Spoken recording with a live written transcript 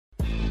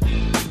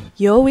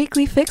your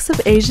weekly fix of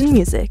Asian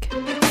music.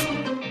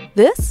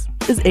 This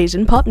is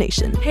Asian Pop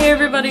Nation. Hey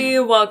everybody,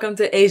 welcome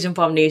to Asian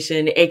Pop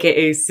Nation,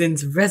 aka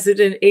Sin's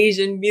resident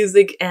Asian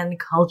music and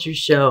culture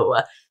show.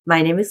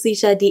 My name is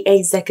Leisha, the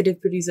executive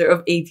producer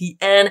of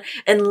APN,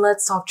 and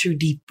let's talk through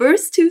the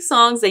first two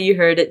songs that you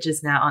heard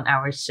just now on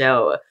our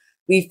show.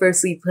 We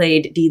firstly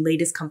played the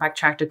latest comeback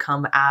track to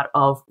come out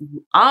of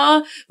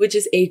Ah, which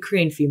is a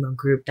Korean female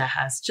group that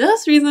has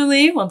just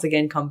recently, once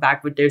again, come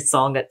back with their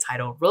song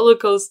titled Roller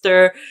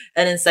Coaster.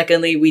 And then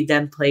secondly, we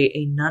then play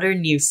another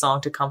new song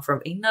to come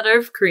from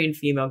another Korean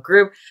female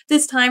group.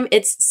 This time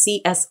it's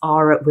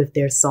CSR with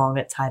their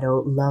song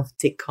titled Love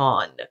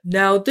Tikon.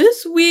 Now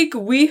this week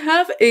we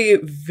have a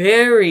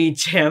very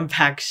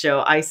jam-packed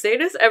show. I say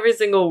this every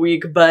single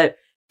week, but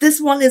this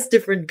one is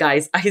different,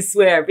 guys, I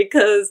swear,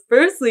 because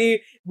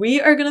firstly, we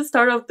are gonna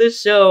start off the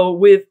show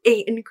with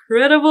an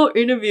incredible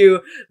interview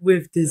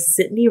with this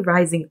Sydney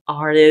rising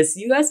artist.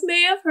 You guys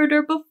may have heard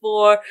her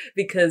before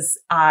because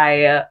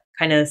I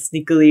kind of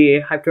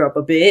sneakily hyped her up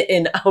a bit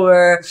in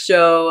our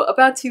show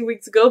about 2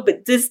 weeks ago,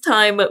 but this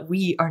time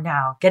we are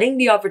now getting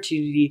the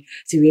opportunity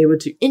to be able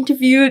to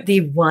interview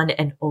the one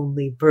and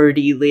only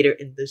Birdie later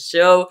in the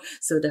show,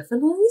 so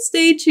definitely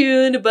stay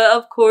tuned. But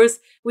of course,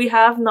 we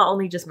have not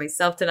only just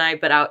myself tonight,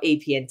 but our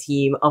APN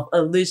team of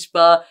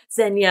Alishba,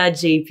 Zenya,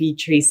 JP,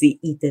 Tracy,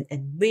 Ethan,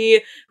 and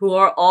Lee, who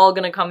are all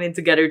gonna come in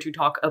together to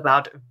talk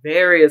about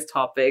various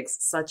topics,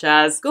 such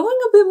as going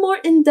a bit more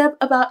in depth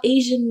about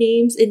Asian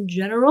names in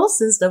general,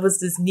 since there was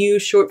this new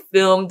short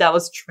film that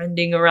was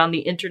trending around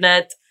the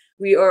internet.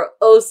 We are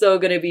also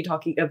gonna be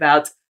talking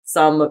about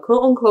some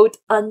quote-unquote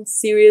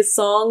unserious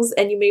songs,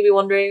 and you may be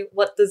wondering,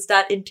 what does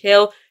that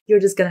entail?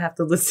 You're just gonna have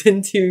to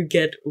listen to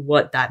get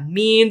what that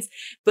means.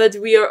 But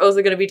we are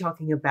also gonna be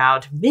talking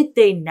about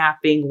midday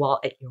napping while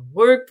at your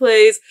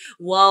workplace,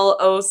 while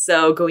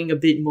also going a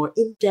bit more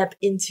in-depth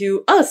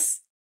into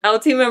us, our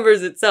team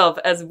members itself,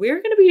 as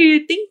we're gonna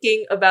be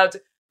thinking about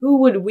who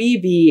would we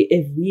be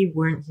if we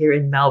weren't here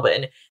in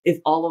Melbourne, if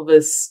all of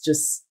us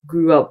just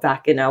grew up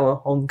back in our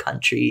home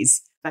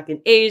countries, back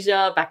in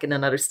Asia, back in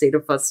another state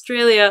of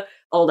Australia,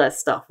 all that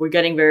stuff. We're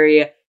getting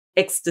very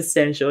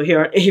existential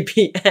here on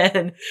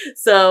APN.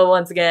 So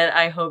once again,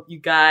 I hope you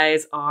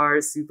guys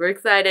are super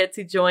excited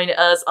to join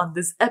us on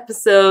this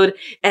episode.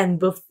 And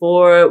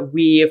before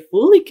we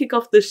fully kick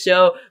off the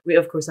show, we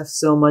of course have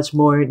so much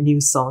more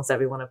new songs that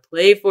we want to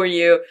play for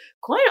you.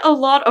 Quite a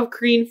lot of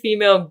Korean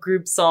female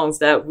group songs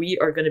that we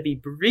are going to be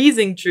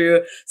breezing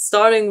through,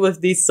 starting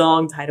with the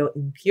song titled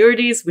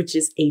Impurities, which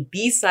is a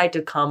B-side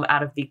to come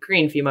out of the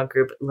Korean female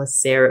group LE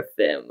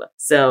SSERAFIM.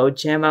 So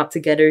jam out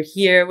together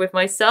here with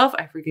myself.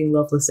 I freaking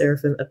love LE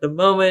SSERAFIM at the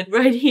moment,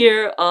 right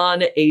here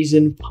on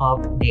Asian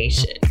Pop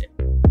Nation.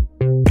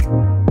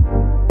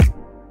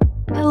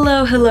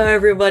 Hello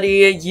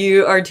everybody.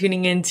 You are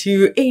tuning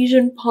into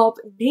Asian Pop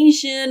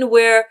Nation,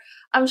 where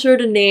I'm sure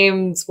the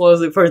name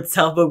spoils it for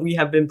itself, but we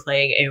have been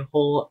playing a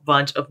whole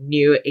bunch of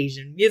new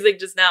Asian music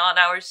just now on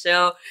our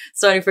show.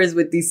 Starting first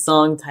with the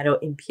song titled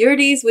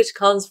Impurities, which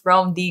comes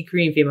from the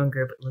Korean female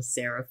group LE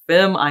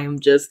SSERAFIM. I am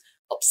just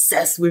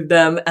obsessed with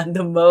them at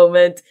the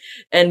moment.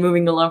 And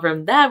moving along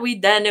from that, we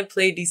then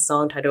played the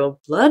song titled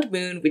Blood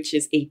Moon, which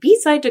is a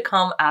B-side to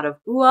come out of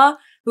UA,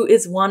 who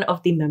is one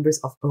of the members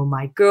of Oh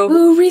My Girl,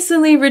 who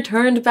recently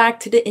returned back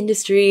to the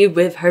industry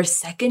with her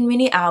second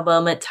mini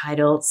album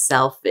titled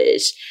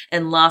Selfish.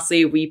 And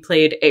lastly, we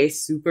played a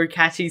super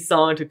catchy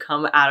song to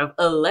come out of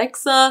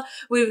Alexa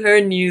with her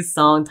new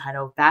song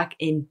titled Back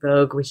in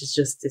Vogue, which is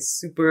just this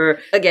super,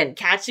 again,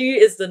 catchy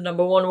is the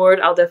number one word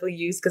I'll definitely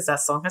use because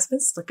that song has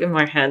been stuck in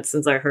my head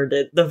since I heard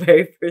it the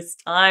very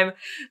first time.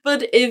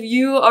 But if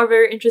you are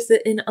very interested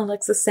in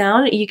Alexa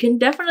sound, you can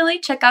definitely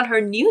check out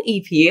her new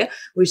EP,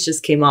 which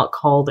just came out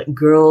called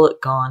Girl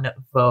Gone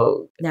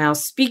Vogue. Now,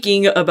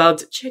 speaking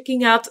about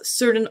checking out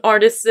certain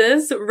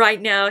artists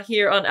right now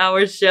here on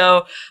our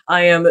show,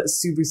 I am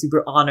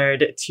super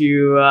honored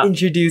to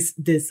introduce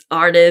this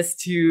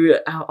artist to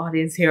our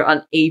audience here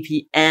on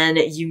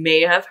APN. You may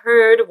have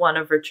heard one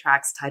of her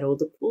tracks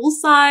titled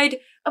Poolside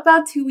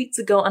about 2 weeks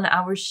ago on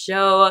our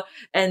show.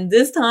 And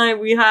this time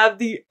we have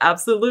the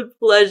absolute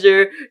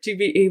pleasure to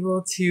be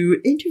able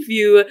to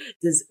interview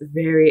this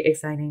very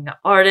exciting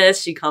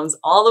artist. She comes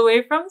all the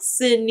way from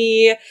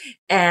Sydney,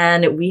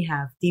 and we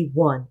have the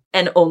one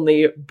and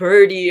only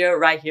Birdie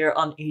right here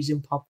on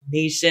Asian Pop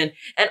Nation.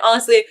 And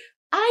honestly,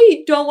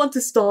 I don't want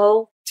to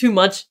stall too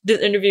much. This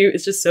interview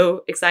is just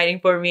so exciting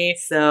for me.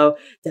 So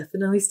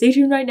definitely stay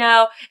tuned right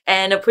now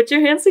and put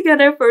your hands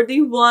together for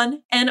the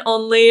one and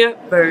only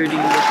Birdie.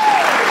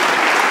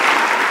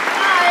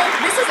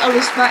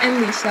 Alishba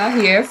and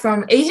Leisha here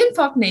from Asian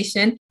Pop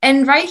Nation,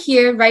 and right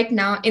here, right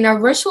now in our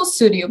virtual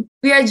studio,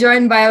 we are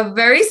joined by a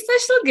very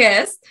special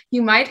guest.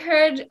 You might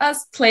heard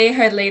us play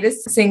her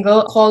latest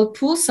single called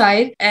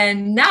Poolside,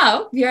 and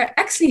now we are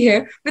actually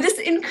here with this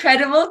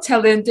incredible,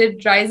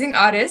 talented, rising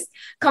artist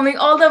coming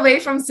all the way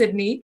from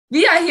Sydney.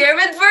 We are here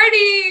with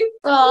Birdie!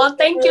 Oh,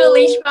 thank you,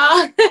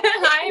 Alishba.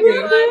 Hi,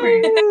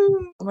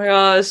 everyone. Oh my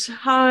gosh.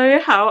 Hi,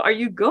 how are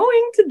you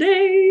going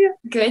today?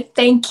 Good,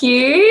 thank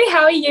you.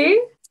 How are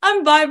you?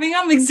 I'm vibing,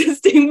 I'm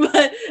existing,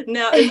 but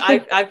now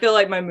I feel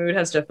like my mood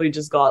has definitely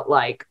just got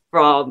like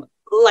from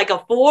like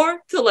a 4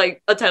 to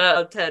like a 10 out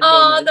of 10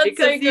 Oh, moment that's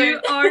because so good.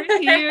 you are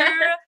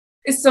here.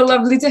 It's so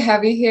lovely to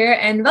have you here,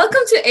 and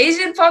welcome to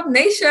Asian Pop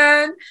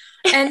Nation.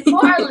 And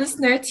for our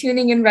listener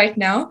tuning in right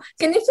now,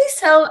 can you please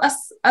tell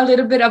us a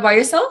little bit about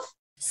yourself?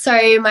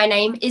 So my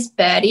name is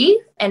Birdie,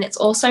 and it's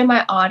also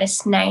my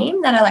artist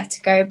name that I like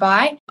to go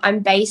by. I'm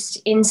based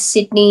in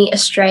Sydney,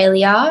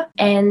 Australia,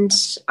 and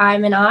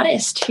I'm an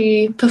artist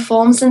who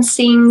performs and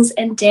sings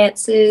and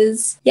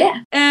dances.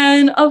 Yeah.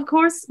 And of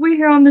course, we're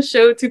here on the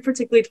show to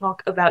particularly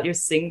talk about your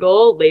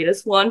single,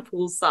 latest one,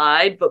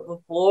 Poolside. But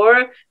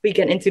before we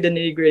get into the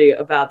nitty-gritty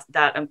about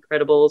that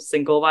incredible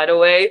single, by the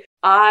way,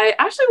 I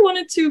actually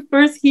wanted to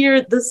first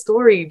hear the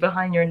story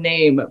behind your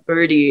name,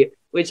 Birdie,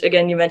 which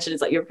again, you mentioned is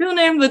like your real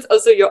name, but it's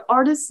also your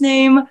artist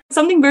name.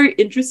 Something very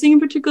interesting in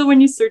particular when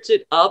you search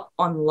it up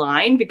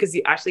online, because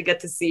you actually get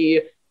to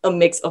see a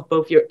mix of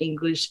both your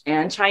English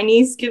and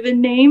Chinese given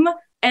name.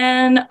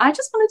 And I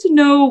just wanted to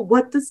know,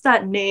 what does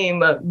that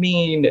name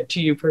mean to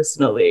you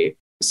personally?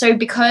 So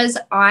because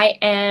I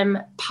am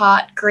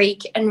part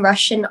Greek and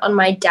Russian on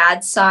my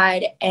dad's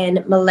side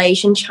and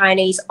Malaysian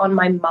Chinese on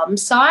my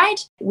mum's side,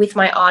 with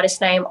my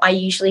artist name, I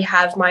usually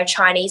have my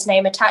Chinese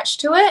name attached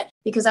to it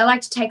because I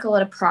like to take a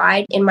lot of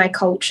pride in my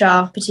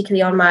culture,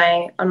 particularly on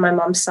my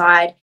mum's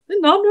side. I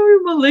did not know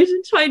you're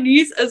Malaysian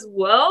Chinese as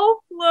well.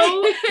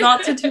 Hello.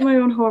 Not to toot my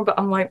own horn, but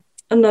I'm like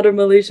another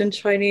Malaysian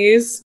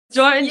Chinese.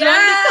 Join the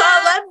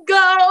call, let's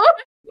go.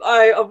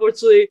 I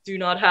unfortunately do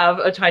not have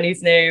a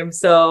Chinese name,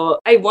 so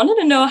I wanted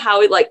to know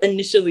how it like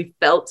initially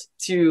felt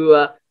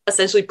to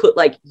essentially put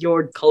like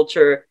your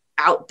culture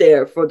out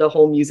there for the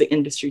whole music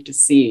industry to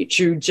see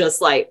through just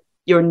like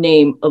your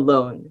name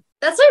alone.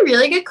 That's a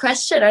really good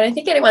question. I don't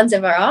think anyone's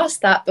ever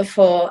asked that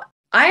before.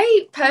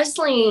 I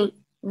personally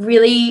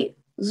really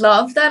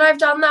love that I've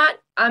done that.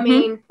 I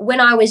mean, when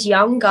I was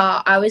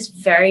younger, I was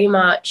very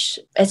much,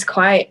 it's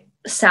quite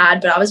sad,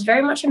 but I was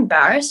very much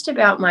embarrassed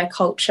about my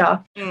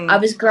culture. I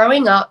was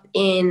growing up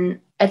in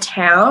a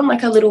town,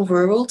 like a little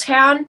rural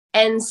town.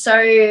 And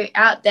so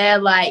out there,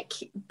 like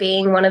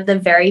being one of the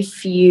very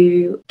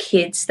few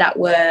kids that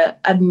were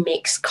a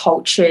mixed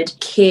cultured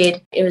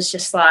kid, it was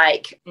just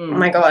like, oh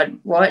my God,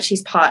 what?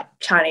 She's part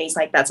Chinese.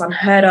 Like that's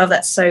unheard of.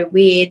 That's so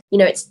weird. You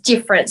know, it's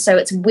different. So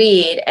it's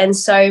weird. And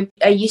so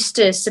I used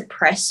to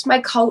suppress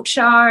my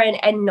culture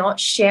and not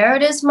share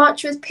it as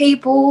much with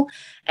people.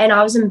 And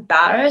I was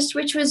embarrassed,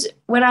 which was,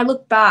 when I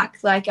look back,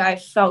 like I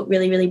felt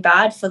really, really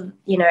bad for,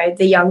 you know,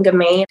 the younger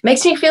me. It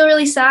makes me feel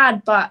really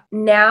sad. But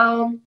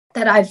now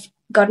that I've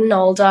gotten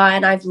older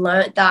and I've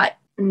learned that,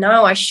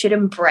 no, I should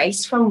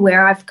embrace from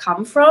where I've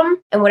come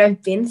from and what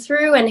I've been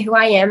through and who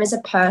I am as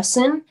a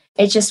person.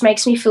 It just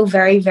makes me feel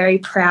very, very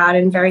proud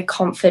and very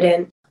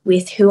confident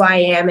with who I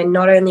am, and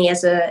not only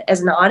as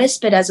an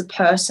artist, but as a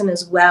person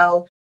as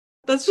well.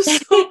 That's just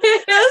that's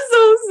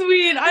so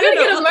sweet. I don't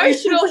know. Get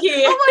emotional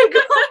here. Oh my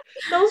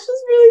God. That was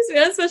just really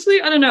sweet.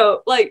 Especially, I don't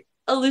know, like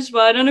Alishba,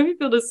 I don't know if you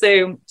feel the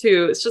same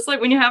too. It's just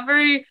like when you have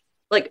very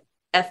like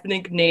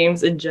ethnic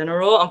names in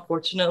general,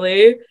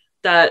 unfortunately,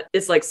 that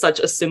is like such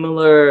a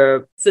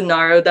similar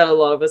scenario that a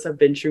lot of us have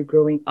been through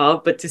growing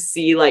up. But to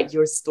see like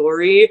your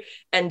story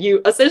and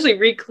you essentially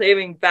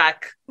reclaiming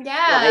back.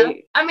 Yeah.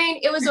 Like, I mean,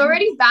 it was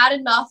already bad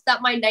enough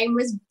that my name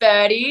was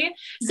Birdie.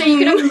 So you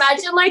can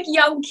imagine like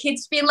young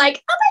kids being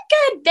like, oh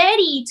my God,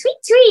 Birdie, tweet,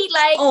 tweet.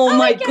 Like, oh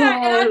my God.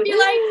 And I'd be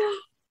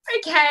like,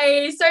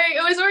 okay. So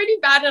it was already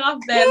bad enough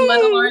then,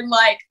 let alone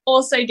like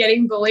also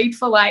getting bullied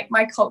for like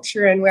my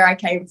culture and where I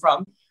came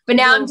from. But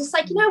now I'm just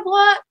like, you know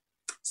what?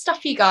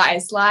 Stuff you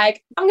guys,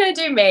 like I'm gonna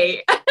do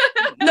me.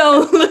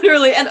 No,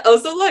 literally. And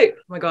also like,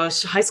 oh my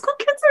gosh, high school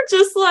kids are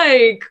just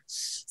like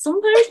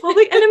sometimes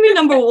public enemy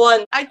number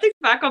one. I think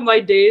back on my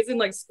days in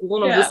like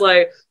school and I'm just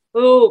like,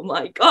 oh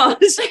my gosh.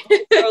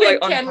 Or,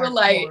 like, Can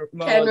relate.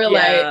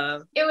 Yeah.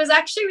 It was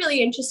actually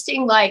really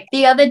interesting. Like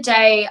the other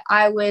day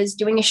I was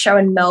doing a show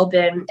in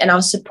Melbourne and I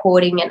was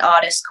supporting an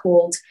artist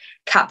called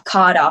Cap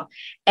Carter,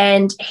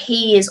 and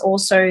he's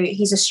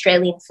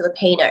Australian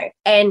Filipino.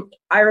 And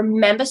I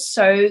remember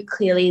so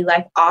clearly,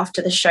 like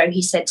after the show,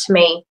 he said to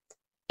me,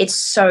 it's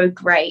so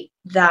great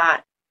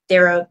that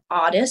there are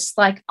artists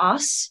like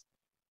us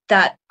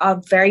that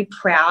are very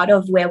proud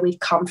of where we've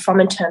come from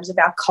in terms of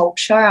our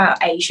culture, our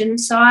Asian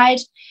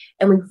side.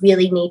 And we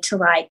really need to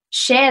like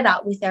share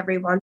that with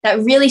everyone. That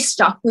really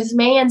stuck with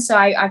me. And so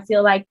I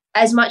feel like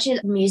as much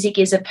as music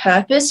is a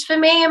purpose for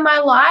me in my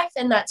life,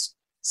 and that's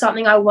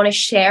something I want to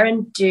share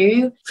and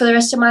do for the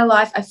rest of my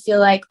life, I feel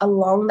like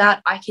along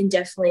that I can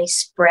definitely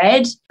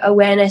spread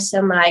awareness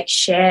and like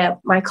share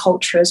my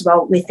culture as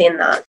well within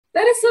that.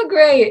 That is so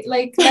great.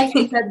 Like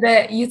you said,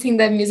 that you think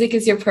that music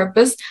is your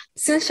purpose.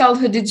 Since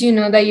childhood, did you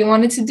know that you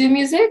wanted to do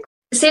music?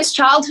 Since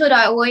childhood,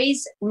 I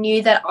always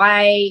knew that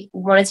I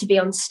wanted to be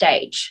on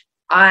stage.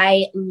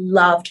 I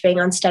loved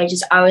being on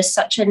stages. I was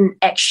such an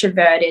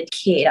extroverted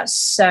kid. I was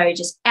so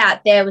just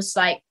out there, was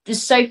like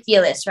just so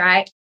fearless,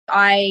 right?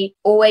 I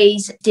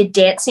always did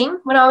dancing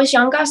when I was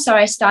younger. So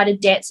I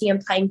started dancing and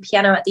playing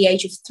piano at the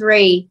age of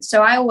 3.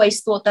 So I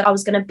always thought that I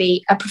was going to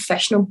be a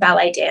professional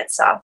ballet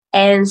dancer.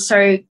 And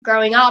so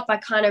growing up, I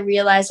kind of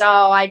realized,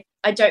 I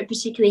don't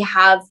particularly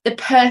have the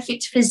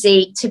perfect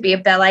physique to be a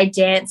ballet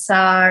dancer.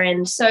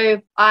 And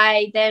so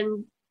I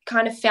then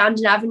kind of found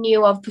an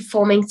avenue of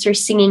performing through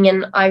singing.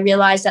 And I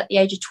realized at the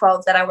age of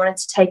 12 that I wanted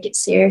to take it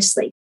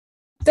seriously.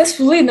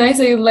 That's really nice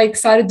that you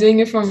started doing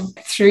it from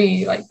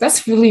 3.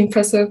 That's really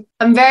impressive.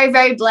 I'm very,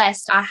 very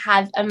blessed. I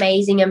have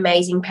amazing,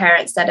 amazing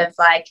parents that have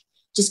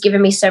just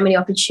given me so many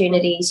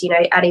opportunities,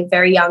 at a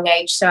very young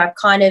age. So I've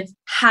kind of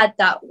had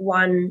that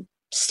one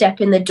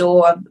step in the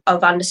door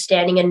of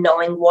understanding and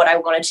knowing what I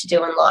wanted to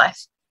do in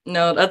life.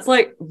 No, that's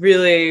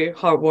really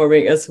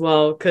heartwarming as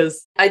well,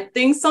 because I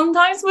think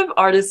sometimes with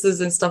artists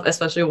and stuff,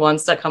 especially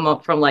ones that come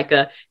up from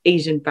a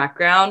Asian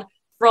background,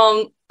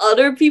 from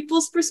other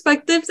people's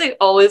perspectives, they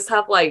always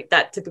have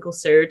that typical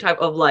stereotype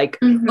of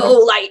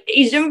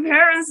Asian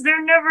parents,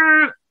 they're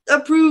never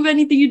approve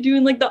anything you do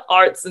in the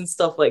arts and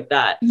stuff like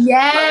that.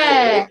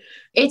 Yeah,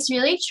 it's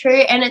really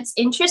true. And it's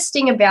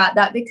interesting about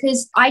that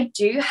because I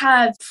do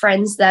have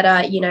friends that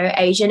are,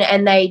 Asian,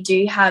 and they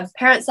do have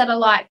parents that are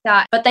like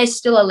that, but they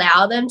still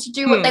allow them to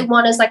do what they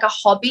want as a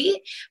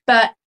hobby.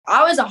 But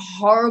I was a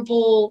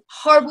horrible,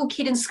 horrible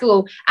kid in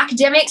school.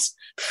 Academics,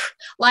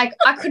 I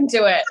couldn't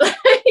do it.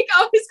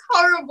 I was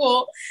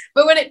horrible.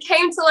 But when it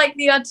came to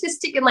the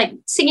artistic and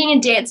singing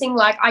and dancing,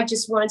 I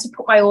just wanted to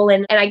put my all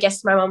in. And I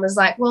guess my mom was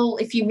like, well,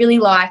 if you really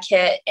like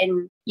it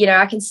and,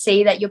 I can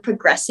see that you're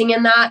progressing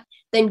in that,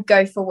 then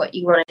go for what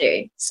you want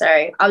to do. So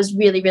I was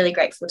really, really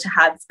grateful to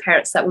have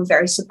parents that were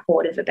very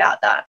supportive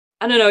about that.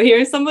 I don't know,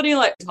 hearing somebody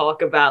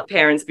talk about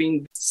parents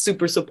being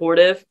super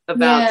supportive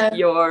about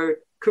your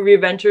career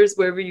ventures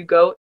wherever you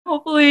go.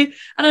 Hopefully,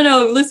 I don't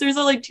know, listeners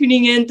are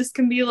tuning in. This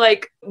can be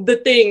the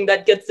thing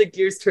that gets the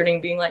gears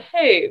turning, being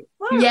hey,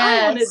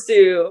 I want to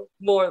do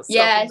more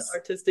stuff in the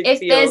artistic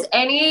field. If there's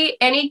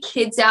any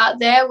kids out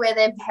there where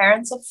their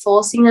parents are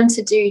forcing them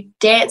to do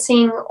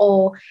dancing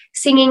or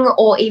singing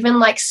or even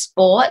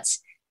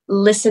sports,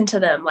 listen to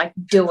them,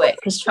 do it.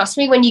 Because trust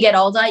me, when you get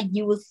older,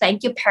 you will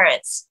thank your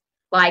parents.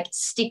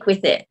 Stick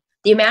with it.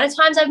 The amount of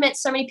times I've met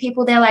so many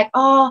people, they're like,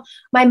 oh,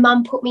 my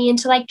mum put me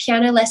into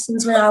piano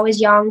lessons when I was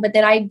young, but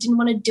then I didn't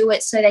want to do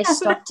it, so they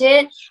stopped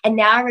it. And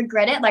now I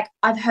regret it.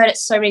 I've heard it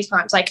so many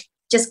times.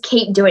 Just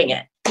keep doing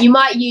it. You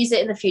might use it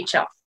in the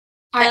future.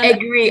 I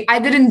agree. I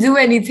didn't do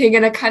anything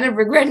and I kind of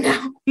regret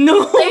now.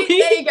 No,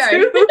 there you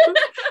go.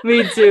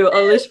 Me too.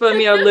 Alishba and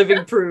me are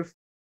living proof.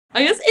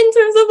 I guess in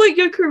terms of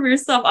your career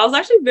stuff, I was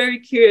actually very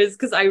curious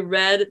because I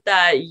read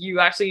that you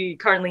actually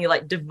currently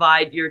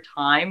divide your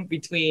time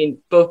between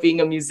both being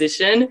a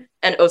musician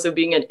and also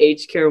being an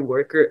aged care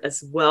worker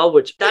as well,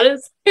 which that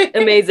is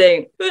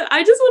amazing. But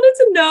I just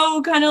wanted to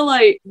know kind of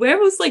where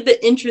was the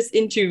interest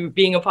into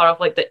being a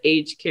part of the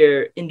aged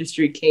care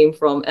industry came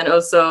from, and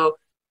also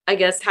I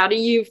guess how do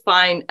you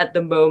find at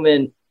the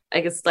moment,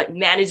 I guess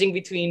managing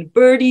between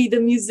Birdie the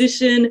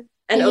musician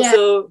and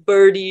also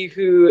Birdie,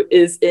 who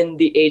is in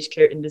the aged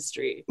care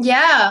industry.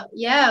 Yeah.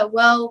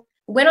 Well,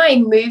 when I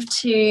moved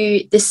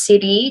to the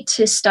city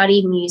to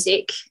study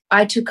music,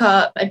 I took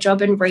up a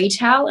job in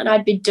retail, and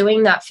I'd been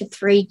doing that for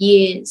 3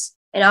 years.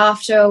 And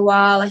after a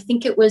while, I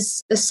think it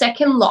was the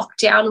second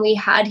lockdown we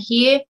had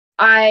here,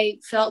 I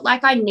felt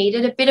like I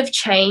needed a bit of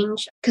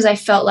change because I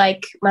felt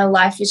like my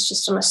life was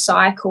just on a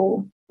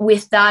cycle.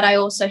 With that, I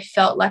also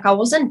felt like I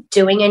wasn't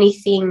doing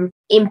anything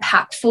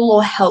impactful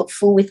or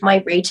helpful with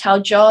my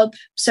retail job.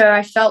 So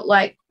I felt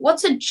like,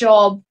 what's a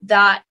job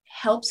that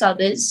helps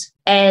others?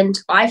 And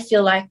I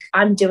feel like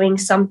I'm doing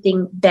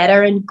something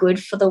better and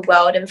good for the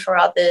world and for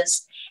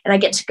others. And I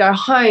get to go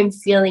home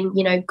feeling,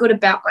 good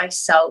about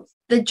myself.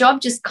 The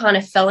job just kind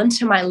of fell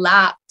into my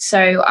lap.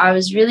 So I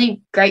was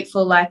really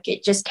grateful.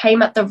 It just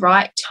came at the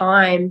right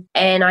time.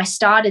 And I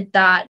started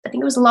that, I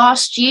think it was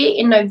last year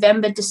in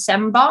November,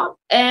 December.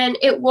 And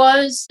it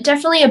was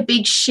definitely a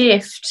big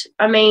shift.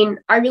 I mean,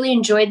 I really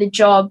enjoy the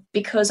job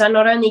because I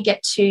not only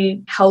get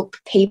to help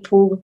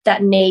people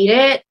that need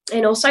it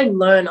and also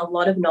learn a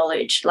lot of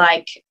knowledge.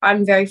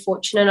 I'm very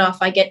fortunate enough,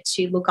 I get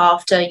to look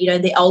after,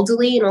 the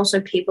elderly and also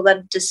people that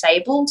are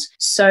disabled.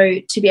 So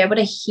to be able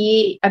to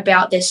hear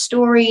about their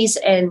stories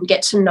and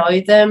get to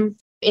know them,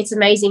 it's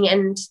amazing.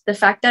 And the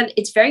fact that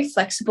it's very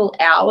flexible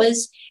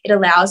hours, it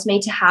allows me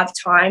to have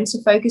time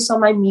to focus on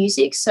my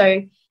music.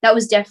 So that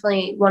was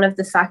definitely one of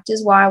the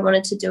factors why I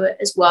wanted to do it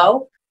as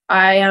well.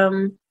 I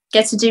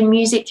get to do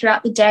music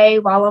throughout the day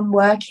while I'm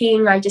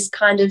working. I just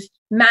kind of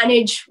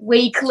manage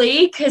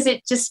weekly because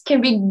it just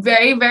can be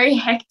very, very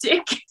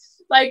hectic.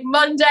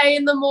 Monday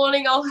in the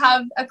morning, I'll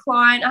have a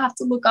client I have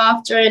to look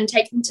after and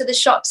take them to the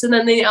shops. And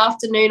then in the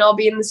afternoon, I'll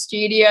be in the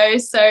studio.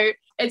 So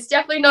it's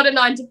definitely not a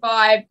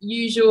 9-to-5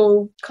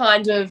 usual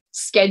kind of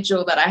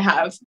schedule that I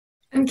have.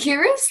 I'm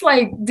curious,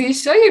 do you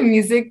show your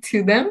music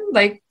to them?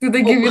 Do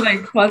they give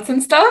you quotes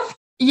and stuff?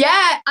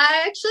 Yeah,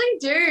 I actually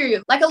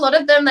do. A lot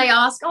of them, they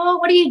ask, oh,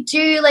 what do you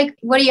do?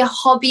 What are your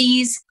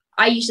hobbies?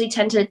 I usually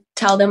tend to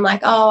tell them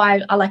like, oh,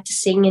 I like to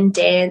sing and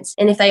dance.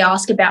 And if they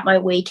ask about my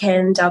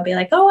weekend, I'll be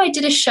like, oh, I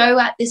did a show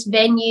at this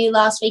venue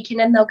last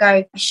weekend. And they'll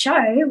go, a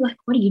show? Like,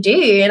 what do you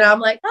do? And I'm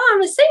like, oh,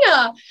 I'm a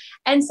singer.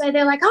 And so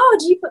they're like, oh,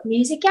 do you put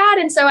music out?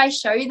 And so I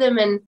show them,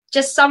 and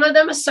just some of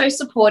them are so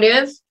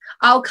supportive.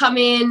 I'll come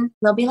in and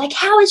they'll be like,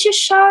 how was your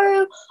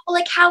show? Or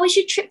like, how was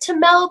your trip to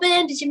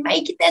Melbourne? Did you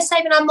make it there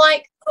safe? And I'm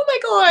like, oh my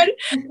God,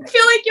 I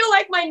feel like you're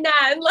like my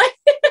nan. Like,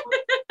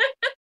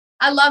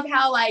 I love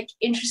how like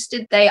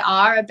interested they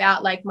are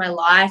about like my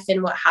life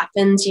and what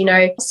happens, you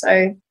know,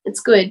 so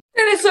it's good.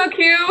 That is so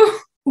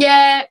cute.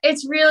 Yeah,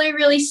 it's really,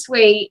 really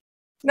sweet.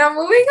 Now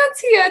moving on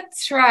to your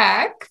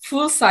track,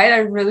 Poolside, I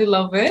really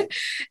love it.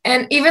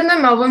 And even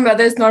though Melbourne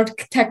weather is not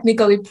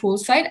technically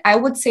poolside, I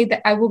would say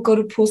that I will go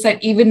to Poolside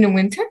even in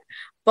winter.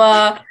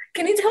 But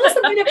can you tell us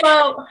a bit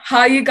about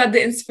how you got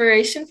the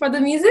inspiration for the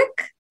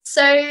music?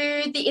 So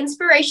the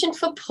inspiration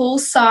for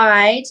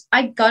Poolside,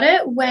 I got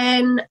it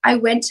when I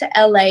went to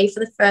LA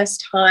for the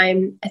first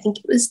time. I think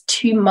it was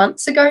 2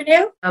 months ago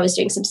now. I was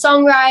doing some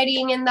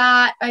songwriting and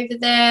that over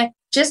there.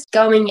 Just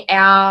going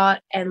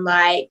out and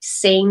like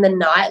seeing the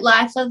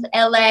nightlife of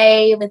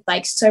LA with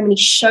like so many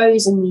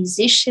shows and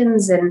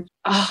musicians, and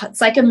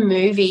it's like a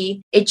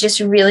movie. It just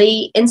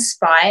really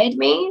inspired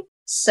me.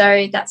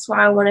 So that's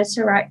why I wanted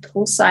to write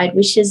Poolside,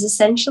 which is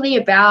essentially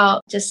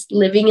about just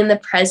living in the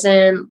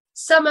present,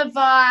 summer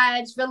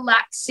vibes,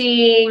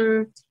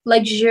 relaxing,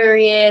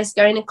 luxurious,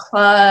 going to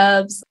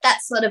clubs, that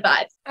sort of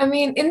vibe. I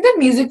mean, in the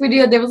music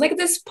video, there was like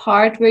this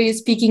part where you're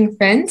speaking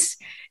French.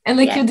 And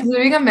like you're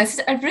delivering a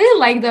message. I really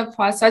like that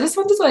part. So I just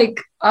wanted to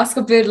like ask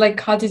a bit like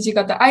how did you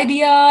got the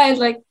idea and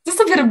like just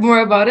a bit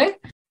more about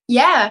it.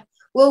 Yeah.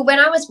 Well, when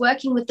I was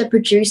working with the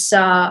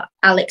producer,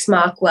 Alex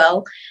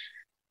Markwell,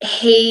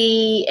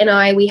 he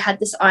and we had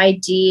this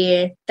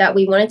idea that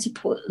we wanted to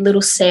put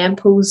little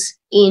samples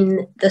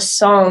in the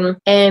song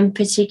and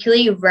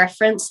particularly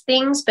reference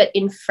things, but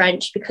in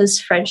French,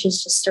 because French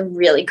is just a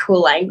really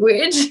cool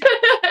language.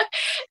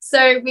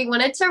 So we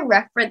wanted to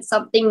reference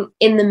something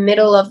in the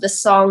middle of the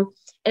song.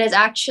 And it's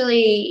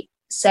actually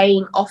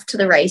saying Off to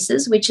the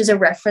Races, which is a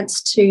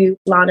reference to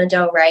Lana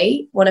Del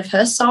Rey, one of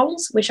her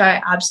songs, which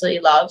I absolutely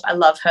love. I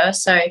love her.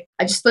 So I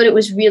just thought it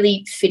was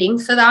really fitting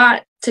for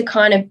that, to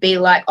kind of be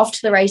like off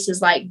to the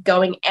races, like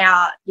going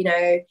out, you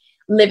know,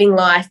 living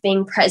life,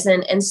 being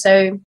present. And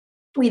so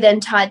we then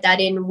tied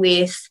that in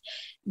with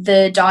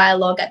the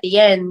dialogue at the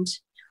end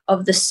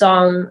of the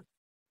song.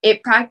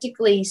 It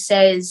practically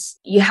says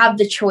you have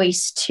the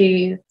choice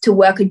to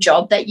work a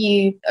job that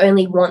you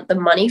only want the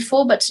money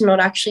for, but to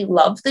not actually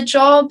love the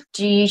job.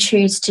 Do you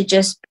choose to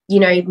just, you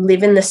know,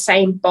 live in the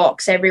same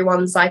box?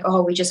 Everyone's like,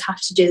 oh, we just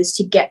have to do this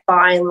to get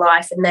by in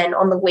life. And then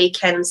on the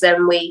weekends,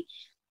 then we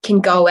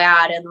can go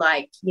out and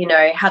like, you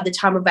know, have the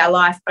time of our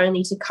life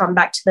only to come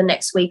back to the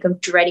next week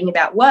of dreading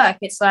about work.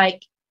 It's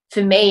like,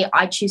 for me,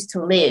 I choose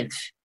to live,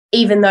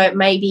 even though it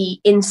may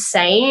be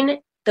insane,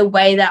 the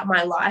way that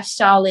my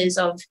lifestyle is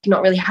of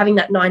not really having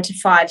that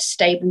 9-to-5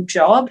 stable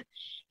job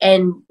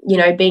and, you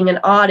know, being an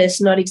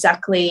artist, not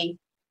exactly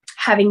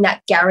having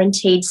that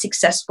guaranteed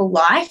successful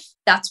life.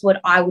 That's what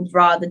I would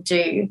rather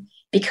do,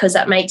 because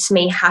that makes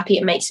me happy.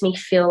 It makes me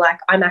feel like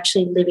I'm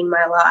actually living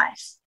my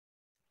life.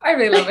 I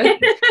really love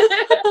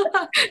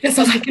it. That's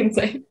all I can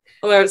say.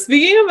 Well,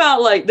 speaking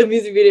about like the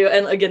music video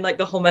and again, like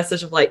the whole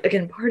message of like,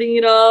 again, partying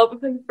it up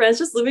with my friends,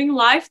 just living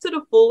life to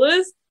the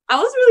fullest. I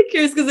was really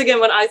curious because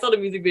again, when I saw the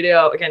music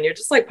video, again, you're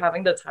just like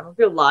having the time of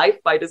your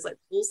life by just like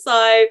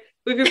poolside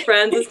with your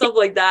friends and stuff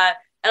like that.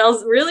 And I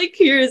was really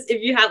curious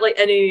if you had like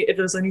if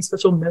there's any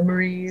special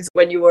memories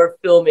when you were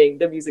filming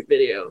the music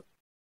video.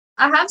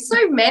 I have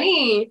so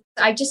many.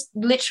 I just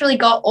literally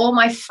got all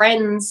my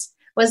friends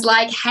was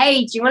like,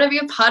 hey, do you want to be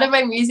a part of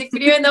my music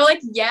video? And they're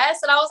like,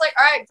 yes. And I was like,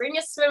 all right, bring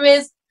your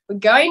swimmers. We're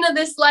going to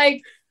this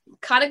like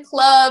kind of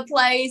club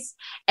place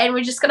and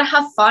we're just going to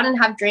have fun and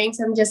have drinks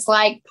and just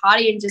like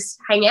party and just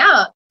hang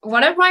out.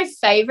 One of my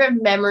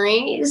favorite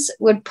memories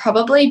would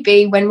probably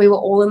be when we were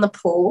all in the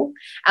pool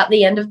at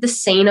the end of the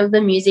scene of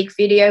the music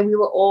video. We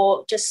were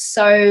all just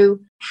so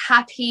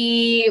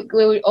happy.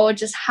 We were all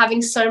just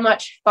having so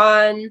much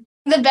fun.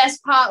 The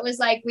best part was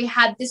like we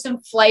had this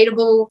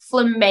inflatable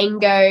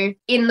flamingo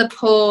in the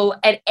pool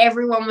and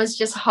everyone was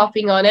just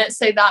hopping on it.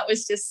 So that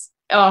was just,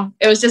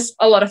 it was just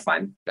a lot of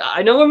fun.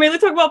 I know we're mainly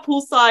talking about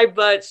poolside,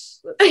 but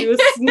let's do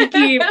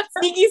a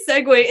sneaky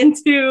segue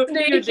into your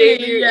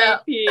debut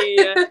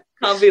EP,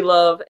 Can't Be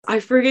Loved. I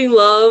freaking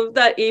love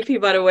that EP,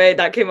 by the way.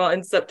 That came out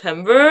in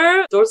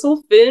September.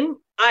 Dorsal Fin.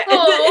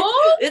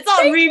 It's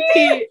on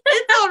repeat.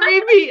 It's on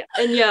repeat.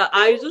 And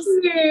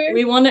yeah,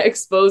 we want to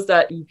expose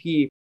that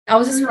EP. I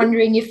was just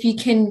wondering if you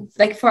can,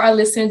 like, for our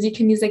listeners, you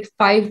can use like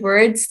 5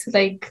 words to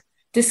like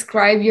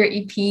describe your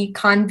EP,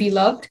 Can't Be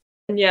Loved.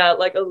 Yeah,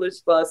 like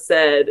Alishba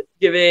said,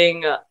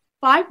 giving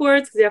 5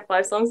 words, because you have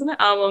 5 songs on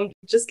the album,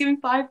 just giving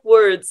 5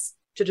 words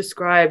to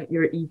describe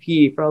your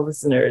EP for our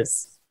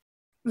listeners.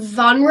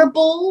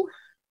 Vulnerable,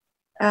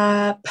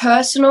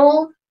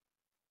 personal,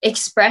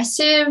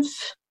 expressive,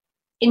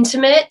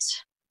 intimate,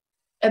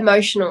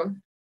 emotional.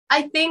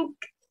 I think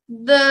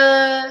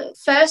the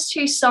first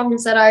two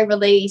songs that I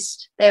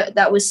released,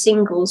 that was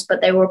singles,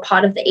 but they were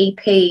part of the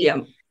EP. Yeah.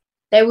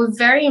 They were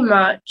very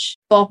much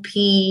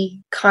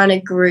boppy, kind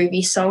of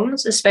groovy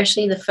songs,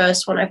 especially the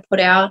first one I put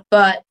out.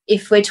 But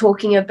if we're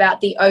talking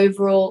about the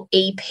overall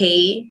EP,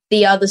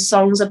 the other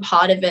songs are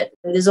part of it.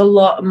 There's a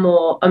lot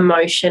more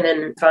emotion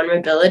and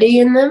vulnerability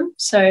in them.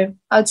 So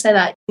I'd say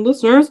that.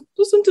 Listeners,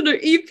 listen to the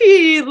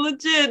EP,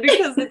 legit,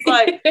 because it's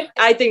like,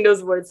 I think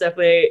those words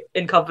definitely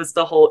encompass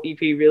the whole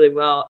EP really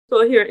well.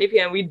 So here at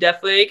APN, we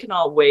definitely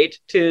cannot wait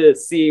to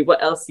see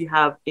what else you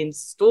have in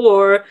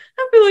store.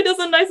 I feel like that's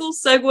a nice little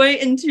segue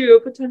into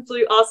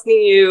potentially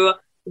asking you,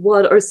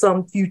 what are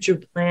some future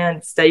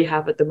plans that you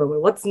have at the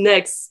moment? What's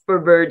next for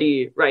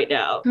Birdie right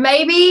now?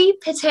 Maybe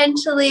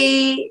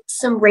potentially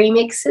some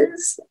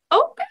remixes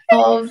Okay.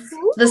 of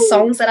the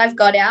songs that I've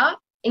got out,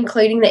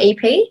 including the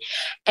EP,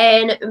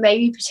 and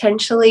maybe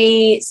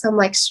potentially some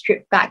like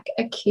stripped back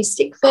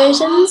acoustic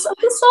versions of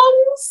the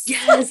songs.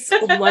 Yes.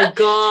 Oh my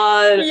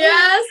God.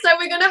 Yeah, so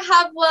we're gonna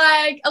have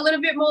like a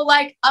little bit more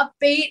like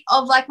upbeat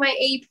of like my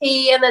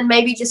EP, and then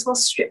maybe just more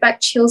stripped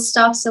back chill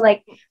stuff. So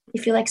like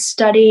if you're like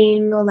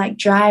studying or like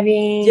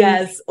driving,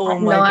 Yes. Oh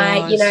at my night,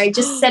 gosh. you know,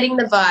 just setting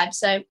the vibe.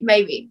 So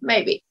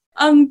maybe.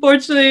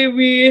 Unfortunately,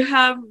 we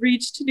have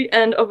reached the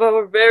end of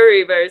our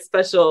very, very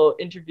special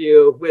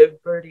interview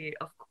with Birdie,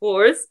 of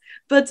course.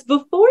 But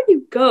before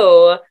you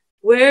go,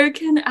 where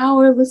can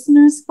our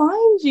listeners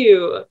find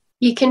you?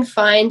 You can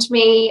find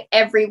me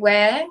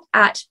everywhere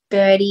at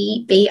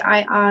Birdie,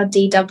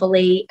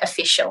 BIRDEE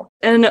official.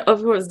 And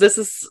of course, this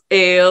is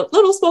a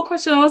little small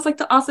question I always like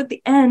to ask at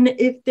the end.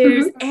 If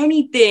there's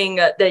anything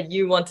that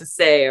you want to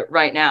say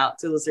right now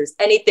to listeners,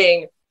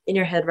 anything in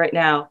your head right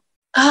now.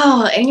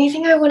 Oh,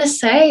 anything I want to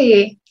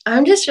say?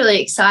 I'm just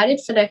really excited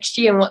for next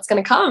year and what's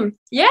going to come.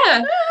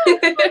 Yeah.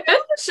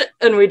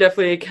 And we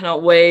definitely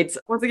cannot wait.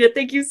 Once again,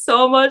 thank you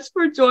so much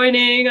for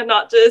joining,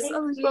 not just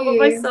Alicia, but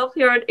myself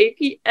here on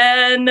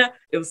APN.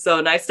 It was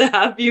so nice to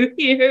have you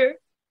here.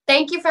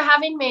 Thank you for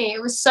having me.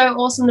 It was so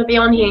awesome to be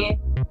on here.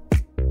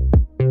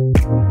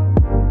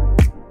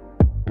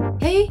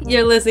 Hey,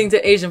 you're listening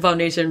to Asian Pop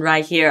Nation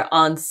right here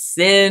on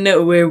Sin,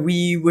 where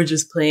we were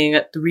just playing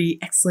 3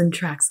 excellent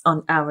tracks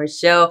on our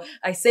show.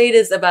 I say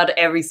this about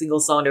every single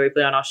song that we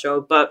play on our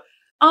show, but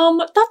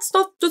that's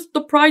not just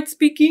the pride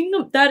speaking.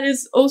 That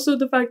is also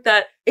the fact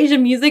that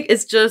Asian music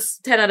is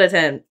just 10 out of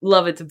 10.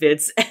 Love it to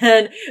bits.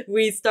 And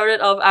we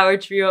started off our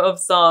trio of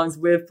songs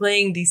with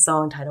playing the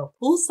song titled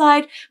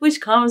Poolside,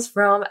 which comes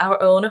from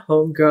our own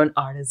homegrown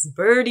artist,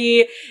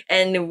 Birdie.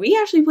 And we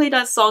actually played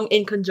that song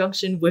in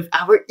conjunction with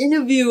our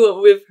interview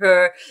with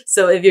her.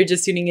 So if you're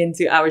just tuning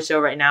into our show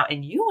right now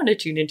and you want to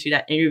tune into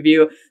that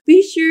interview,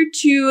 be sure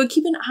to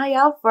keep an eye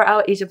out for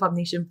our Asian Pop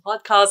Nation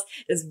podcast,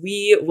 as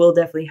we will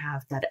definitely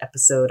have that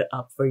episode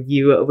up for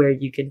you where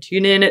you can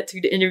tune in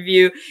to the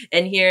interview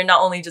and hear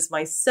not only just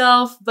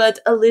myself, but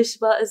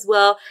Alicia as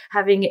well,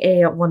 having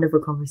a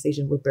wonderful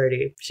conversation with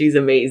Birdie. She's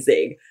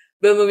amazing.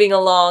 But moving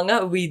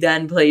along, we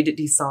then played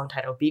the song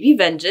titled BB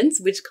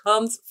Vengeance, which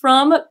comes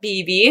from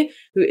BB,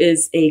 who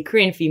is a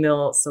Korean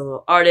female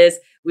solo artist,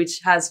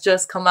 which has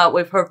just come out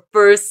with her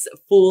first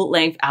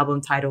full-length album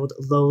titled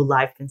Low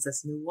Life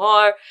Princess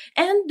Noir.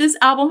 And this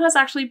album has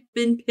actually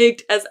been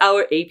picked as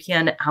our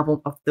APN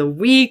Album of the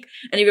Week.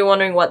 And if you're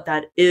wondering what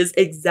that is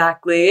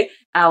exactly,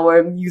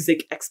 our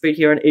music expert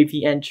here on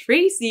APN,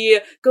 Tracy,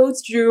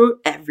 goes through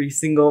every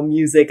single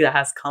music that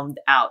has come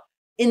out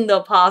in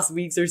the past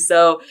weeks or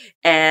so,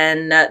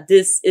 and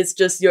this is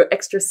just your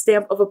extra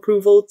stamp of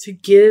approval to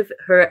give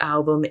her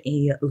album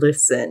a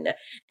listen.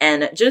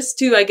 And just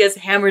to, I guess,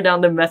 hammer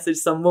down the message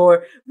some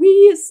more,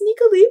 we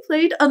sneakily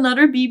played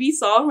another BB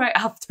song right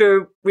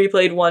after we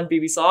played one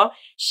BB song.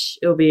 Shh,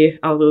 it'll be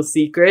our little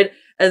secret,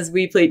 as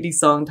we played the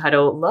song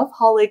titled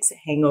Loveholics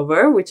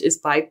Hangover, which is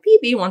by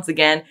BB once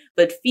again,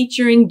 but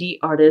featuring the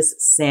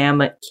artist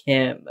Sam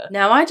Kim.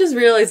 Now, I just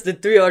realized the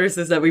 3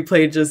 artists that we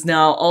played just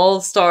now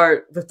all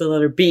start with the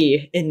letter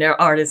B in their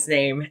artist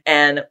name,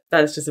 and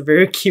that's just a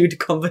very cute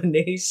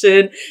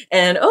combination.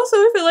 And also,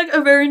 I feel like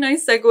a very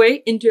nice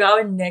segue into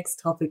our next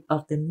topic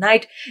of the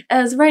night,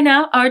 as right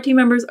now, our team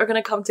members are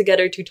going to come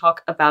together to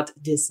talk about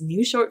this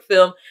new short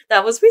film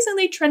that was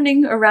recently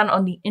trending around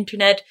on the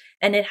internet,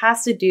 and it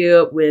has to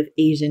do with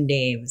Asian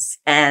names.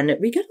 And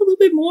we get a little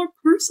bit more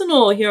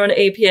personal here on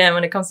APM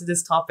when it comes to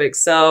this topic,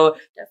 so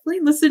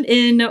definitely listen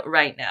in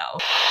right now.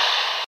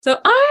 So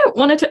I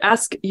wanted to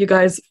ask you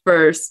guys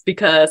first,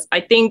 because I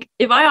think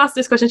if I asked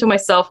this question to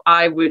myself,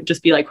 I would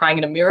just be like crying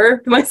in a mirror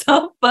to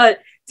myself. But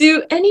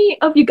do any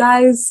of you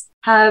guys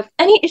have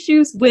any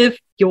issues with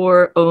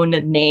your own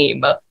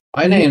name?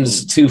 My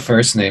name's 2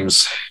 first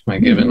names, my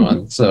given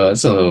one, so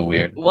it's a little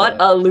weird. What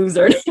a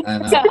loser. I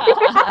know.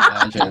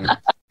 Imagine.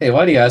 Hey,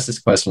 why do you ask this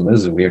question? This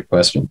is a weird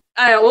question.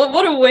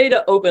 What a way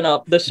to open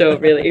up the show,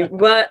 really.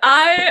 But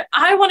I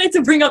wanted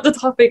to bring up the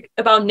topic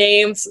about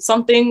names,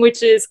 something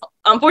which is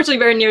unfortunately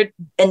very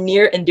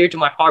near and dear to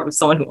my heart with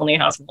someone who only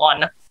has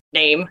one.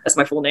 name as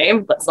my full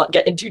name. Let's not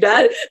get into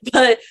that.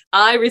 But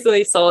I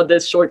recently saw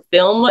this short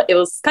film. It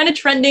was kind of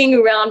trending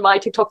around my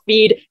TikTok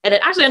feed, and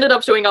it actually ended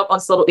up showing up on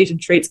Subtle Asian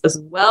Traits as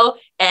well.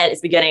 And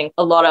it's been getting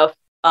a lot of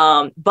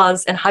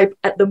buzz and hype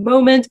at the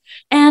moment.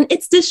 And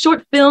it's this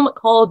short film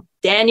called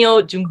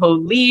Daniel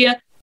Junho Lee.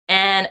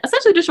 And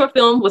essentially, the short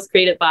film was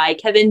created by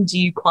Kevin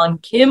G. Kwan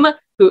Kim,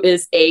 who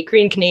is a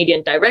Korean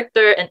Canadian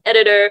director and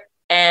editor.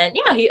 And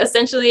yeah, he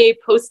essentially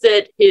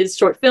posted his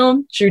short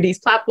film through these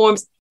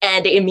platforms,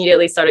 and they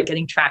immediately started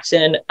getting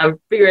traction. I'm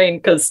figuring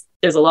because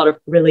there's a lot of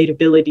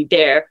relatability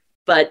there.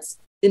 But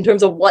in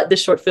terms of what the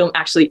short film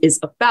actually is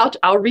about,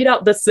 I'll read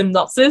out the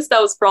synopsis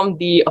that was from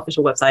the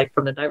official website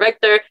from the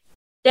director.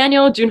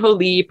 Daniel Junho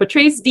Lee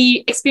portrays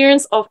the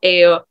experience of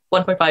a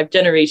 1.5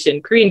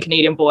 generation Korean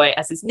Canadian boy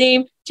as his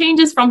name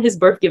changes from his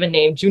birth given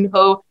name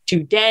Junho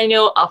to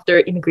Daniel after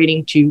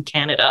immigrating to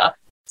Canada.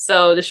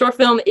 So the short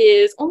film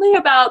is only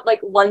about like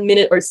 1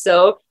 minute or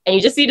so, and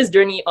you just see this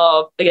journey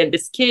of, again,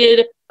 this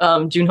kid,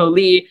 Junho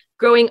Lee,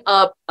 growing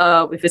up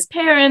with his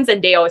parents,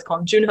 and they always call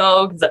him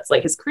Junho because that's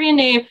like his Korean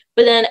name.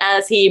 But then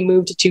as he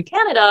moved to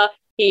Canada,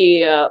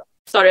 he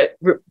started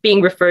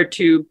being referred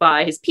to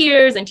by his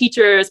peers and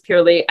teachers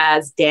purely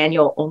as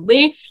Daniel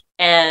only.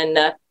 And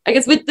I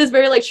guess with this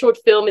very like short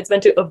film, it's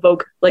meant to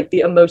evoke like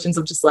the emotions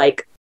of just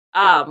like,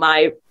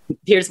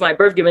 here's my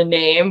birth given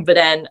name, but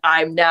then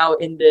I'm now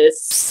in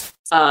this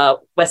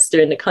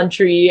Western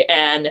country,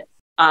 and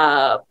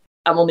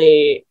I'm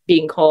only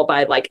being called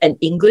by like an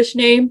English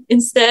name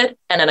instead.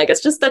 And then I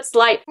guess just that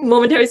slight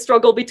momentary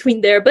struggle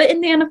between there. But in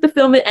the end of the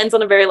film, it ends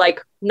on a very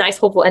like nice,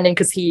 hopeful ending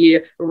because he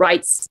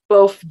writes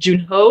both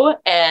Junho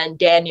and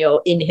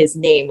Daniel in his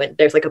name. When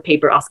there's like a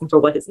paper asking for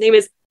what his name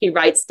is, he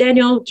writes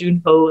Daniel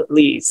Junho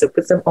Lee. So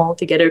puts them all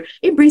together,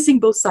 embracing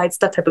both sides,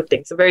 that type of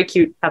thing. So very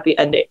cute, happy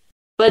ending.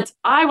 But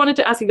I wanted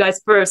to ask you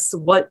guys first,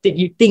 what did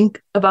you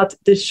think about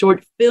this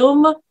short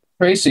film?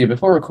 Tracy,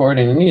 before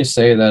recording, you need to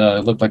say that I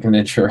looked like an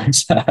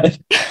insurance ad.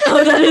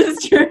 Oh, that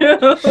is true.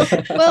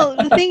 Well,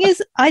 the thing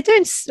is, I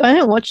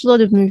don't watch a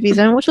lot of movies.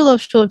 I don't watch a lot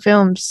of short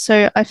films.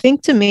 So I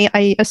think to me,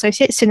 I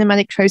associate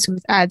cinematic tropes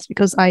with ads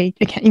because I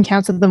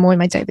encounter them more in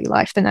my daily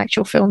life than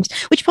actual films,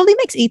 which probably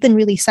makes Ethan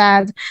really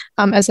sad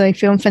as a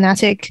film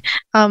fanatic.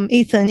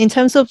 Ethan, in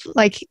terms of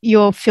like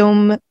your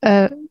film,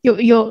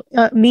 your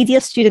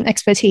media student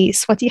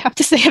expertise, what do you have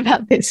to say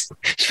about this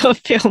short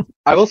film?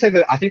 I will say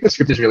that I think the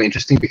script is really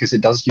interesting because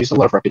it does use a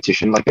lot of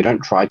repetition. Like they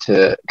don't try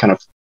to kind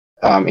of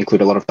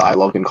include a lot of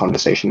dialogue and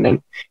conversation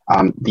in.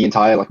 The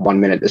entire like 1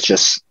 minute is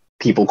just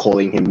people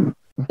calling him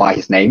by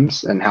his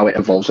names and how it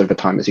evolves over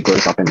time as he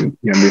grows up and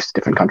moves to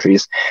different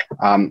countries.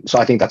 So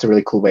I think that's a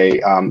really cool way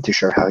to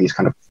show how he's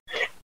kind of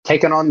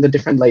taken on the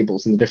different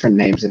labels and the different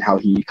names and how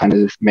he kind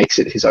of makes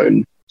it his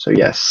own. So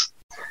yes.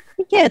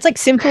 Yeah, it's like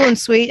simple and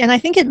sweet, and I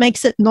think it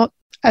makes it not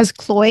as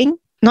cloying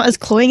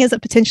as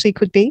it potentially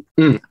could be.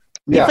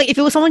 Yeah. Like if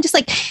it was someone just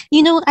like,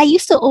 I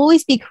used to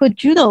always be called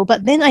Juno,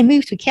 but then I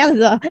moved to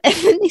Canada and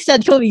then they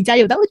started calling me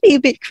Daniel, that would be a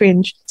bit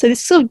cringe. So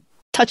this sort of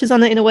touches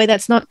on it in a way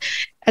that's not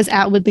as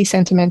outwardly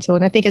sentimental.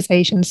 And I think as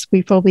Asians,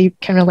 we probably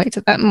can relate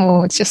to that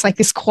more. It's just like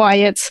this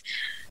quiet,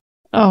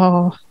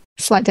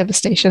 slight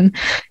devastation.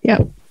 Yeah.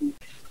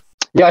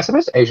 Yeah, I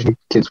suppose Asian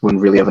kids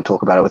wouldn't really ever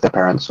talk about it with their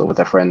parents or with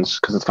their friends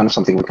because it's kind of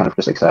something we kind of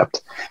just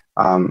accept,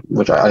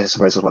 which I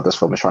suppose is what this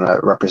film is trying to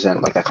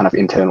represent, like that kind of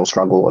internal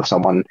struggle of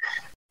someone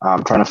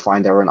trying to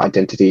find their own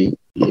identity,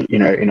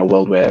 in a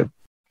world where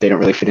they don't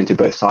really fit into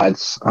both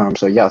sides.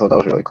 So yeah, I thought that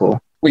was really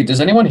cool. Wait, does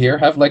anyone here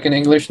have like an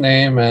English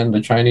name and a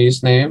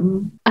Chinese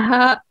name? Where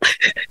am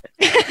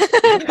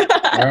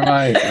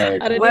I?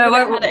 I don't know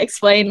how to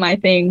explain my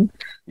thing.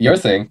 Your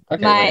thing?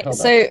 Okay.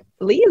 So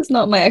Lee is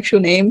not my actual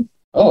name.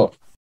 Oh.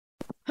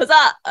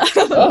 Huzzah!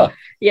 Oh.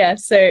 Yeah,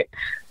 so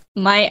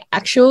my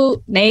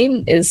actual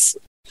name is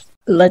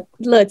Le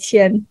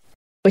Qian,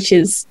 which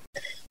is,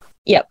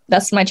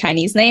 that's my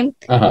Chinese name.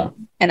 Uh-huh.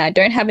 And I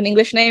don't have an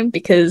English name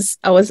because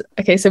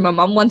so my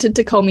mom wanted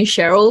to call me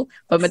Cheryl,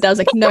 but my dad was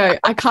like, no,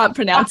 I can't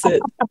pronounce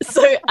it.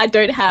 So I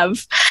don't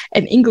have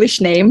an English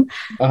name.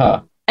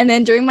 Uh-huh. And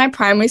then during my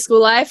primary school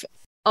life,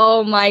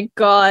 oh my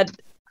God.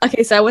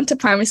 Okay, so I went to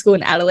primary school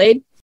in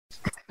Adelaide.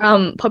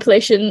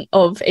 Population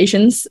of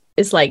Asians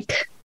is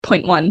like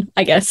 0.1,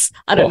 I guess.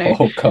 I don't know.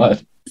 Oh,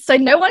 God. So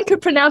no one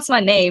could pronounce my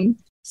name.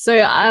 So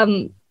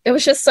it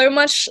was just so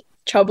much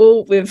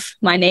trouble with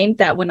my name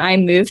that when I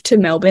moved to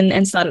Melbourne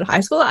and started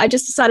high school, I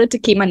just decided to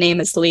keep my name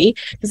as Lee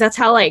because that's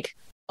how like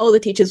all the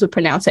teachers would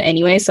pronounce it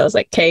anyway. So I was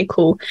like, okay,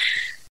 cool.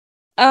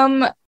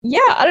 I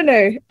don't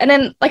know. And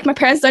then like my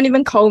parents don't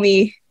even call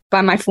me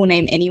by my full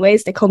name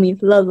anyways. They call me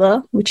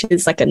Lala, which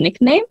is like a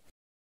nickname.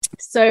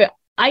 So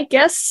I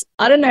guess,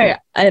 I don't know,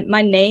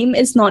 my name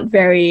is not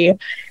very,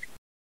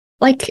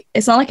 like,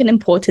 it's not like an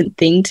important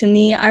thing to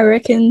me, I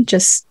reckon,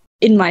 just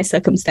in my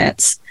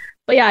circumstance.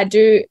 But yeah, I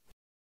do,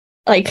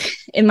 like,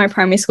 in my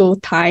primary school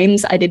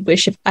times, I did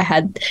wish if I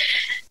had,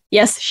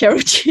 yes,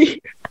 Cheryl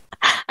G.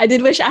 I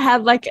did wish I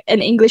had, like,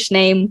 an English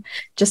name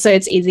just so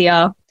it's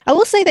easier. I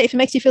will say that if it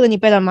makes you feel any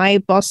better, my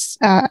boss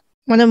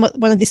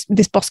one of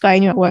this boss guy I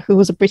knew at work who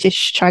was a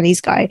British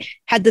Chinese guy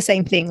had the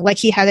same thing. Like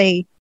he had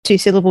a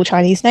 2-syllable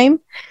Chinese name,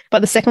 but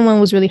the second one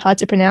was really hard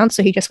to pronounce,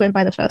 so he just went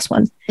by the first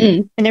one.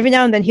 And every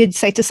now and then he'd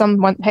say to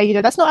someone, "Hey,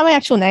 that's not my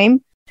actual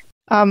name.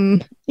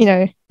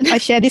 I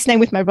share this name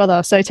with my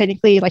brother, so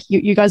technically, like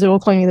you guys are all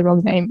calling me the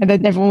wrong name." And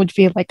then everyone would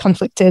feel like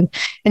conflicted,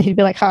 and he'd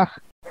be like, "Ha,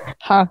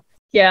 ha."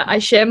 Yeah, I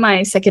share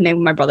my second name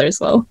with my brother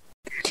as well.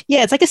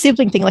 Yeah, it's like a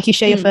sibling thing. Like you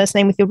share your first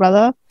name with your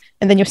brother,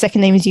 and then your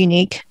second name is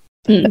unique.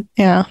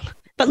 Yeah.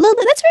 But look,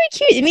 that's very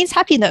cute. It means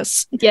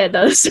happiness. Yeah, it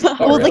does.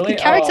 Or like the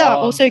character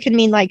also can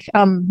mean like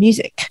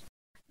music.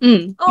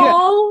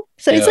 Oh,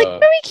 So it's like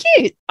very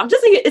cute. I'm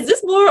just thinking, is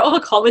this more of a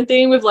common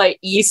thing with like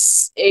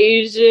East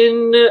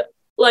Asian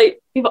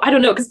like people? I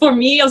don't know, because for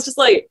me, I was just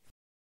like,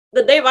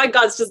 the name I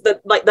got is just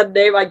the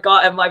name I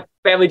got, and my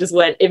family just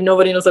went, if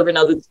nobody knows how to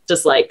pronounce it,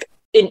 just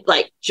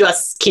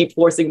just keep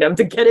forcing them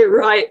to get it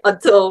right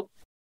until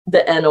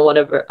the end or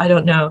whatever. I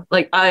don't know.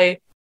 Like I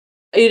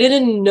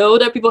didn't know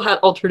that people had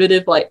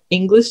alternative like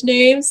English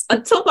names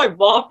until my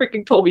mom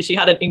freaking told me she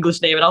had an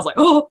English name, and I was like,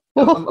 oh,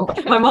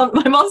 my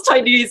mom's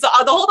Chinese. So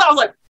the whole time I was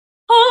like,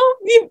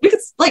 oh,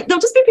 because like there'll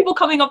just be people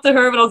coming up to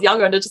her when I was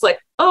younger, and they're just like,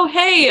 oh,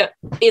 hey,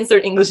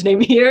 insert English name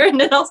here, and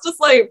then I was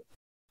just like,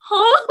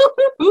 huh,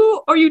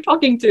 who are you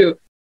talking to?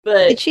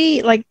 But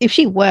if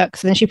she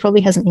works, then she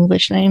probably has an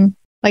English name.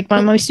 Like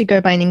my mom used to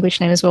go by an English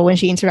name as well when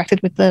she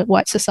interacted with the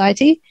white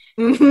society.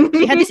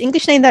 She had this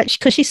English name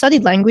because she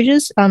studied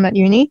languages at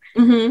uni,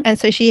 and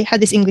so she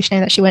had this English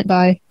name that she went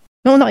by.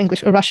 No, not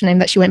English, a Russian name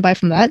that she went by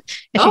from that,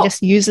 and she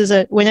just uses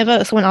it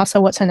whenever someone asks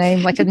her what's her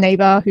name, like a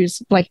neighbor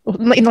who's like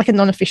in like a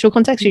non-official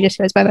context. She just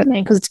goes by that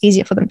name because it's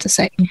easier for them to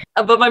say.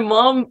 But my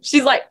mom,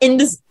 she's like in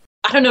this.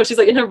 I don't know. She's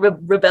like in her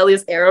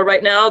rebellious era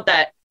right now.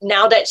 That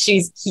now that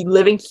she's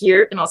living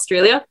here in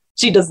Australia,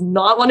 she does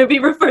not want to be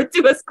referred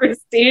to as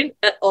Christine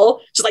at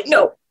all. She's like,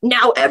 no,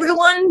 now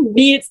everyone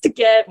needs to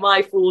get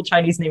my full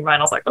Chinese name right.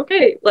 And I was like,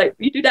 okay, like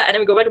you do that. And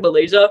then we go back to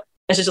Malaysia,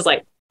 and she's just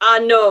like,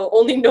 no,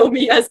 only know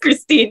me as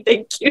Christine,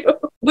 thank you.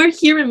 We're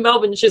here in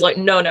Melbourne. She's like,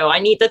 no, I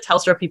need the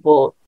Telstra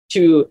people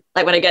to,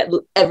 like, when I get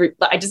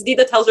I just need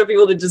the Telstra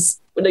people to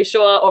just, when they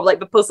show up, or like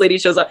the post lady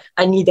shows up,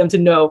 I need them to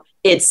know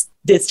it's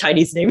this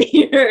Chinese name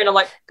here. And I'm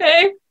like,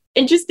 okay,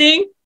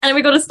 interesting. And then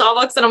we go to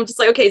Starbucks, and I'm just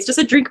like, okay, it's just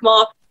a drink,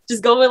 Ma.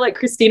 Just go with like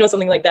Christine or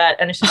something like that.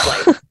 And she's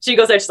like, she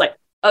goes there, she's like,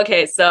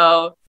 okay,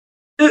 so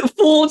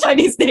full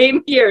Chinese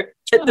name here.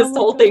 Get this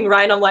whole thing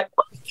right. And I'm like,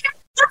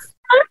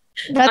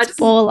 that's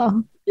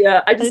baller.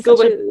 Yeah, I just go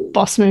by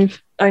boss move.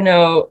 I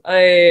know.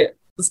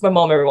 It's my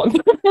mom, everyone.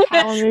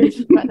 Power move.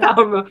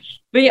 Power move.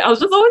 But yeah, I was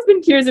just always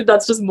been curious if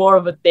that's just more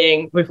of a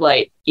thing with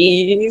like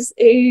East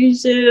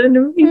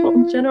Asian people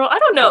in general. I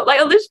don't know. Like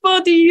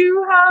Alishba, do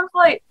you have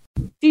like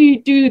do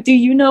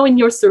you know in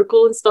your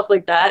circle and stuff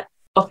like that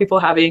of people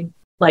having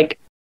like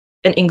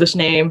an English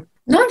name?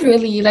 Not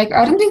really. Like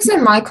I don't think so.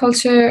 In my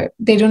culture,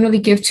 they don't really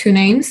give two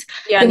names.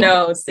 Yeah,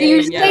 no,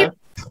 same.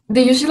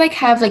 They usually like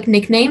have like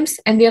nicknames,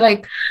 and they're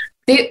like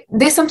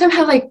they sometimes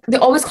have like they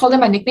always call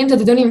them by nicknames that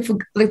they don't even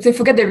they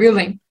forget their real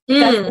name.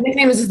 That the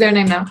nickname is just their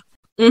name now.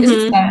 It's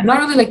just that. Not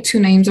really like two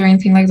names or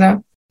anything like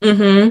that.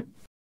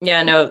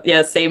 Yeah, no,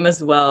 yeah, same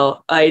as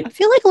well. I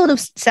feel like a lot of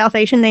South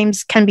Asian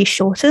names can be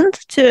shortened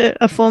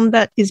to a form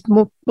that is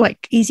more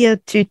like easier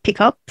to pick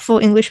up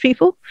for English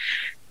people.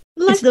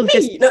 Instead of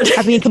just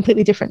having a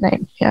completely different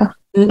name. Yeah.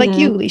 Like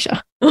you,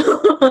 Leisha.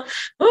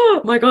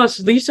 Oh my gosh,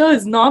 Leisha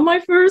is not my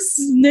first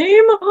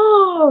name.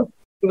 Oh,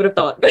 who would have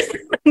thought?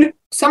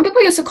 Some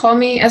people used to call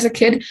me as a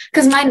kid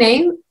because my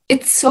name,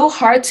 it's so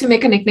hard to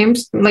make a nickname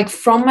like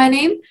from my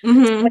name.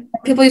 Like,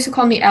 people used to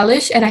call me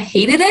Alish, and I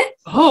hated it.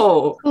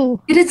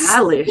 Oh, it is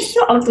Alish.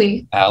 So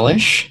ugly.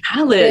 Alish?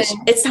 Alish. Yeah.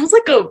 It sounds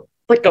like a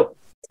I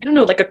don't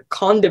know, like a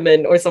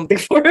condiment or something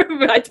for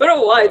him. I don't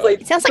know why. It's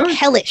like it sounds like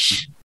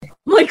hellish.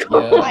 Like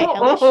I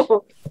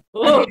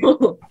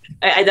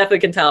definitely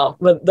can tell,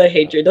 but the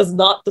hatred does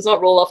not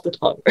roll off the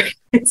tongue.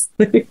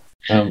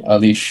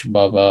 Alish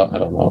Baba, I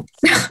don't know.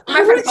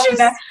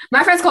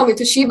 My friends call me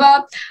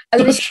Toshiba,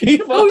 Alish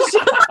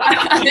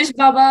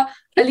Baba,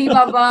 Ali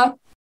Baba.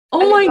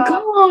 Oh my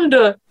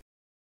god.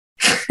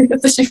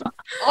 Toshiba.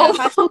 Oh,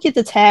 high school kids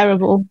are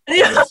terrible.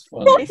 Yeah.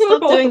 They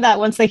stop doing that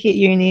once they hit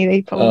uni.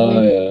 They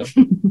probably.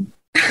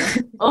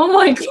 Oh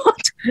my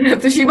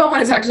god. The Shiba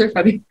one is actually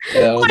funny.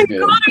 Yeah, oh my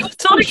god, I was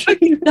not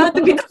expecting that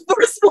to be the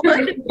first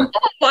one. Oh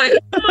my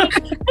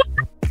god.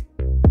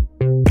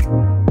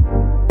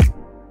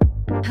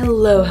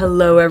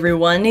 Hello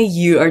everyone.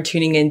 You are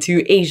tuning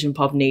into Asian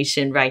Pop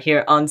Nation right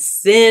here on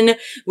Sin,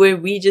 where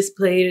we just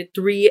played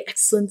 3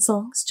 excellent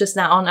songs just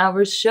now on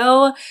our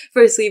show.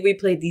 Firstly, we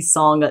played the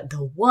song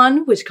The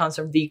One, which comes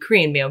from the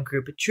Korean male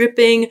group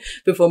Dripping,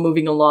 before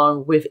moving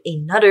along with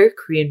another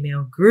Korean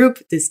male group.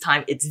 This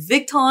time it's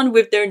Victon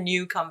with their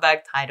new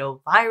comeback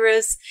title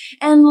Virus.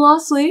 And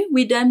lastly,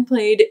 we then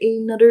played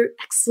another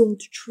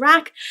excellent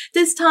track.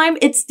 This time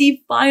it's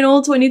the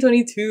final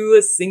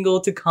 2022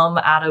 single to come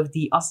out of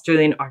the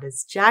Australian Korean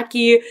artist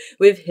Jackie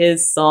with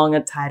his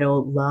song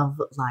titled Love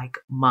Like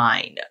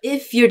Mine.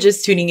 If you're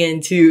just tuning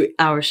in to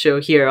our show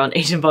here on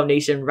Asian Pop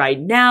Nation right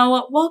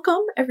now,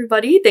 welcome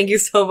everybody. Thank you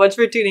so much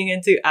for tuning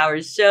into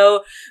our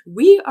show.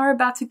 We are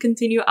about to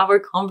continue our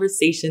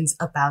conversations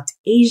about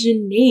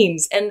Asian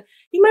names, and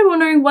you might be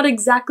wondering what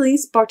exactly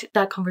sparked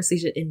that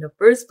conversation in the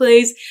first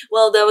place.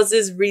 Well, that was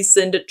this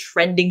recent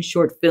trending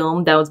short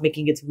film that was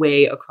making its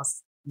way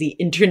across the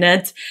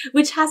internet,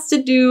 which has to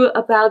do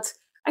about,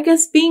 I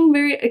guess, being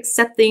very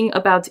accepting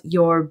about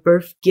your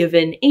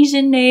birth-given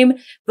Asian name,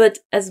 but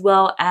as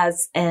well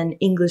as an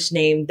English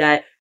name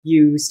that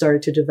you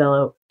started to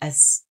develop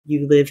as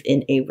you live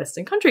in a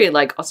Western country,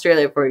 like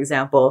Australia, for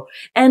example.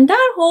 And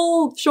that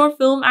whole short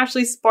film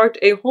actually sparked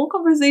a whole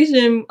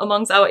conversation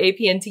amongst our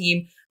APN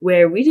team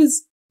where we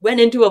just went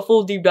into a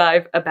full deep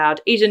dive about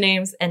Asian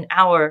names and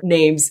our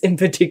names in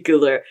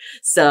particular.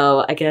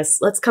 So I guess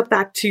let's cut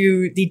back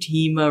to the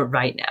team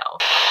right now.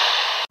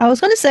 I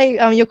was going to say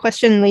your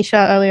question,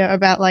 Leisha, earlier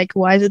about like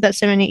why is it that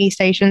so many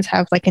East Asians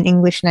have like an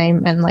English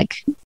name and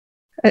like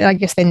I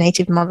guess their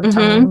native mother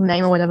tongue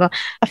name or whatever.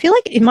 I feel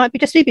like it might be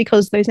just be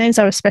because those names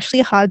are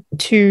especially hard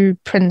to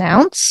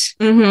pronounce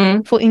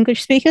for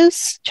English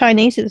speakers.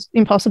 Chinese is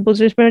impossible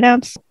to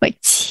pronounce. Like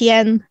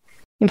Tian,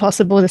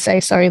 impossible to say.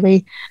 Sorry,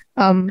 Lee.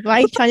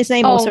 My Chinese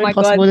name also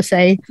impossible to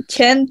say.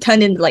 Qian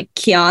turned into like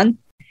Kian.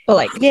 Or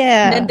like,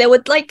 yeah. And then they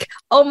would like,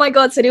 oh my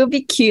god, so it would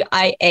be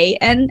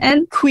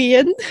Qiann.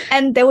 Qian.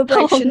 And they would be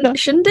like,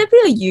 shouldn't there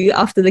be a U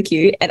after the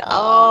Q? And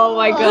oh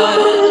my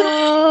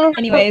god.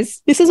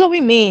 Anyways. This is what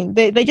we mean.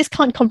 They just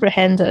can't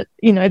comprehend it.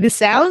 You know, the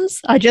sounds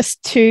are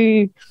just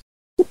too...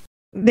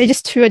 They're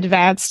just too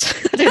advanced.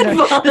 I don't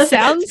know. The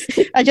sounds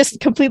are just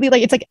completely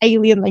like, it's like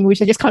alien language.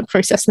 They just can't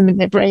process them in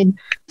their brain.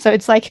 So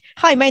it's like,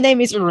 hi, my name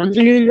is... And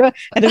they're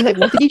like,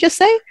 what did you just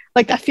say?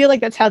 Like, I feel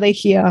like that's how they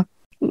hear,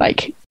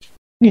 like...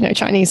 you know,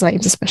 Chinese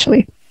names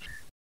especially.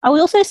 I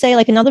would also say,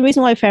 like, another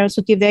reason why parents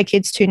would give their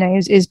kids two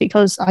names is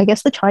because I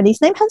guess the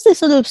Chinese name has this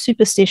sort of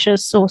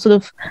superstitious or sort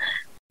of,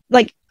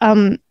 like,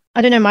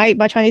 I don't know,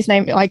 my Chinese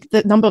name, like,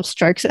 the number of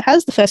strokes it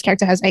has, the first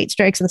character has 8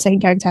 strokes and the second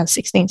character has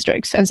 16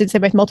 strokes. And since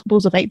they're both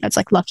multiples of 8, that's,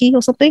 like, lucky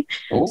or something.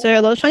 Ooh. So a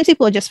lot of Chinese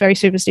people are just very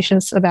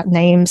superstitious about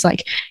names,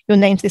 like, your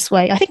name's this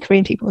way. I think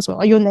Korean people as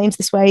well. Your name's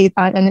this way,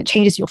 and it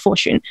changes your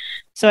fortune.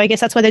 So I guess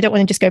that's why they don't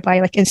want to just go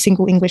by, like, a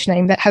single English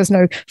name that has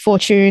no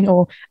fortune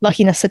or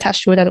luckiness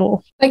attached to it at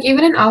all. Like,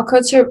 even in our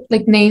culture,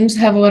 like, names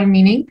have a lot of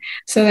meaning.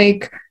 So,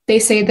 like, they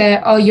say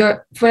that, oh,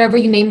 whatever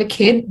you name the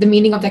kid, the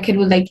meaning of that kid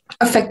will like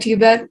affect you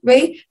that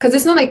way. Because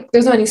there's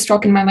not any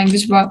stroke in my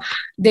language, but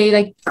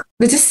they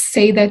just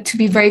say that to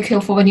be very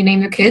careful when you name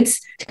your kids.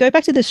 To go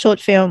back to this short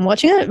film,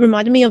 watching it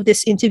reminded me of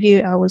this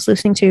interview I was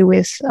listening to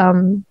with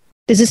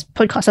there's this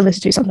podcast I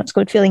listen to sometimes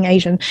called Feeling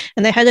Asian,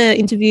 and they had an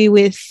interview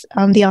with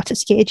the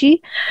artist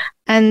Yeji,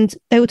 and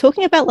they were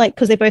talking about like,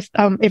 because they both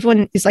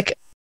everyone is like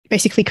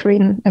basically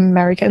Korean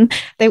American.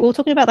 They were all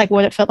talking about like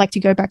what it felt like to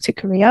go back to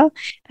Korea,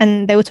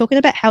 and they were talking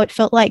about how it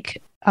felt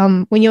like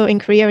when you're in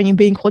Korea and you're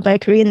being called by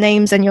Korean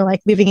names and you're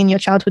like living in your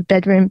childhood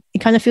bedroom, it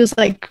kind of feels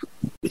like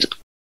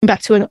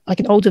back to an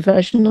older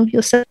version of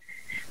yourself.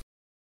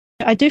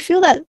 I do feel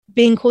that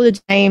being called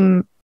a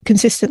name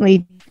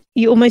consistently,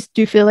 you almost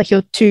do feel like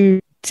you're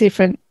two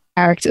different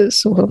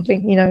characters or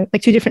something, you know,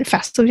 like two different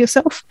facets of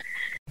yourself.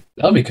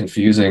 That'll be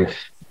confusing.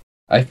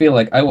 I feel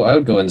like I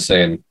would go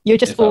insane. You're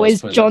just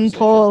always John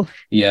Paul.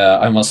 Yeah,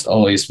 I must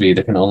always be.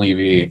 There can only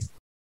be.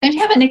 Don't you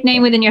have a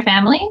nickname within your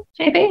family,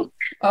 JP?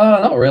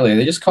 Not really.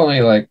 They just call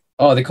me like,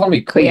 they call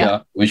me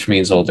Kuya, which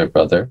means older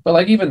brother. But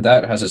like even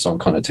that has its own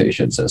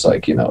connotations as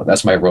like, you know,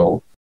 that's my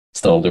role.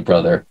 It's the older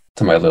brother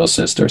to my little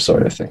sister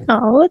sort of thing.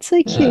 Oh, that's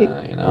so cute.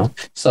 You know,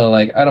 so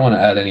like I don't want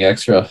to add any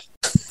extra.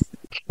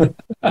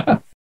 Yeah,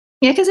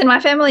 because in my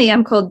family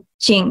I'm called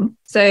Jing.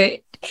 So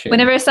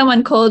whenever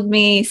someone called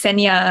me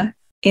Senya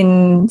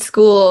in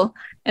school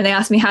and they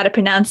asked me how to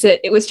pronounce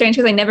it, it was strange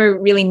because I never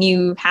really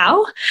knew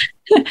how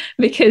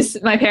because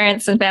my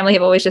parents and family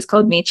have always just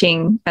called me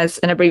Ching as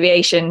an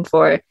abbreviation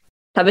for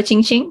Taba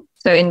Ching Ching.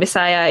 So in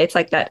Bisaya, it's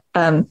like that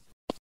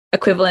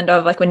equivalent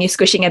of like when you're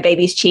squishing a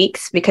baby's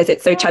cheeks because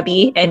it's so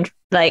chubby and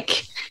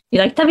like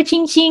you're like Taba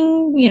Ching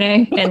Ching, you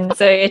know. And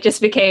so it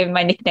just became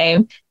my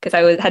nickname because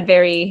I was a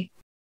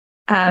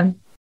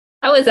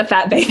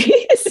fat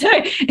baby, so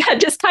I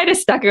just kind of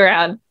stuck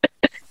around.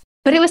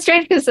 But it was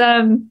strange because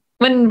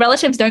when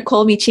relatives don't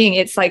call me Ching,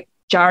 it's like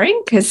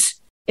jarring because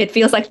it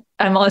feels like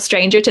I'm a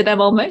stranger to them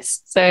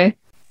almost. So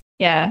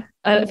yeah,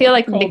 I feel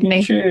like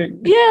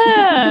nickname.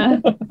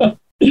 Yeah,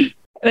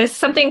 there's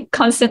something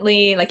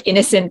constantly like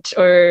innocent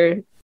or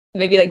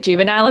maybe like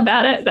juvenile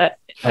about it that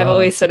I've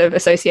always sort of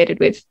associated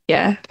with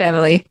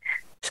family.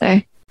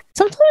 So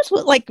sometimes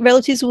like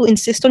relatives will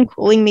insist on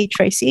calling me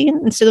Tracy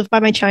instead of by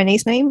my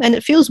Chinese name, and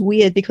it feels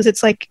weird because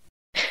it's like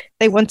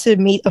they want to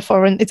meet a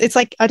foreign. It's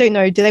like, I don't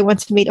know. Do they want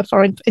to meet a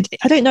foreign?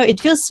 I don't know. It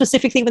feels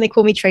specifically when they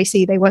call me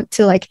Tracy, they want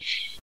to like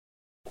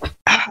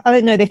I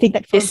don't know. They think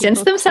that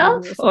Distance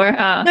themselves, or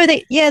no,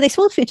 they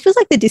sort of, it feels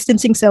like they're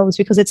distancing themselves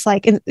because it's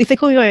like, if they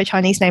call you a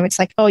Chinese name, it's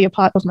like, oh, you're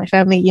part of my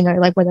family, you know,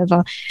 like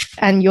whatever,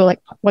 and you're like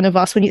one of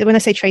us. When I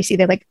say Tracy,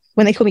 they're like,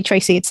 when they call me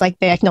Tracy, it's like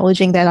they're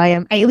acknowledging that I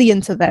am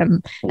alien to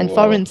them and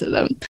foreign to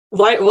them.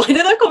 Why did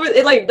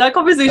that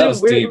conversation That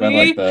was deep. weirdly?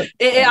 I like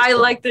that. I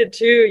liked it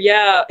too.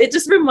 Yeah, it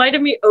just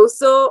reminded me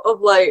also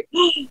of like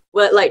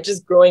what, like,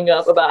 just growing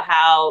up, about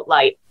how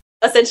like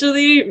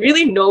essentially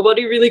really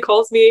nobody really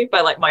calls me by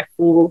like my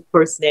full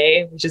first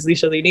name, which is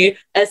Lisha Lini,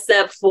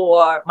 except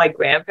for my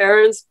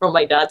grandparents from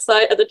my dad's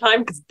side at the time,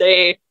 because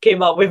they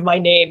came up with my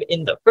name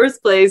in the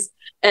first place,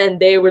 and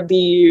they were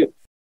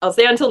I'll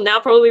say until now,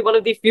 probably one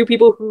of the few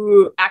people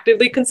who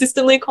actively,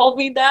 consistently called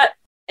me that.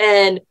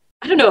 And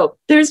I don't know,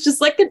 there's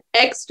just like an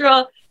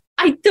extra,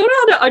 I don't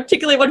know how to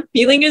articulate what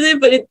feeling is it,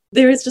 but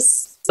there is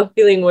just a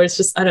feeling where it's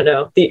just, I don't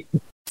know,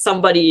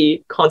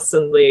 somebody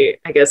constantly,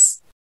 I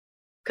guess,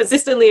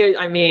 consistently,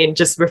 I mean,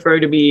 just refer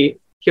to me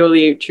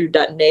purely through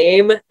that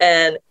name.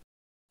 And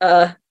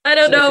I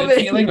don't know. A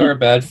good feeling or a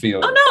bad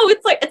feeling? Oh no,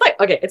 it's like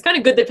okay, it's kind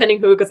of good depending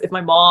who, because if my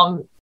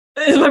mom's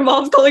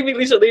calling me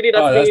Lisha Lini,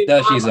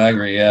 that's she's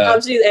angry, yeah.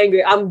 She's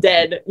angry, I'm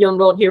dead. You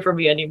won't hear from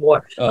me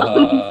anymore.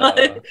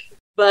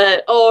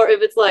 But or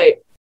if it's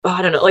like,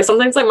 I don't know, like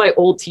sometimes like my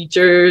old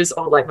teachers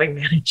or like my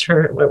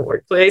manager at my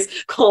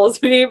workplace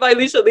calls me by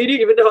Lisha Lini,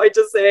 even though I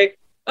just say,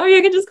 oh,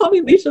 you can just call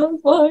me Lisha,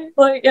 it's fine.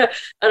 Like, yeah.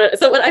 I don't know.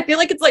 So when I feel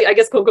like it's like, I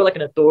guess, quote unquote, like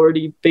an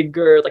authority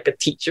figure, like a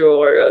teacher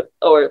or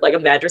like a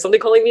manager or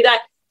something calling me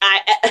that,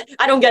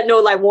 I don't get no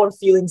like warm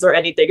feelings or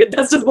anything.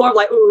 That's just more of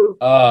like, ooh,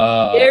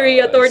 scary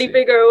authority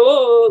figure.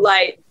 Oh,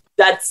 like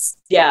that's,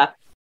 yeah.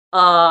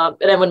 And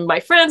then when my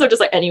friends or just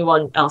like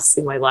anyone else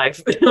in my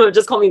life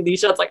just call me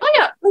Lisha, it's like, oh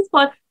yeah, that's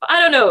fun. But I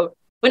don't know.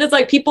 When it's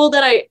like people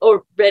that I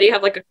already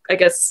have like I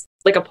guess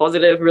like a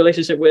positive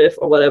relationship with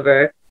or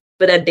whatever,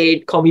 but then they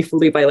call me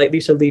fully by like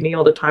Lisha Lini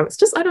all the time. It's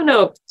just, I don't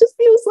know. It just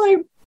feels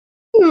like,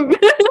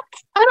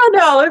 I don't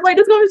know. Like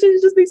this conversation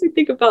just makes me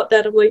think about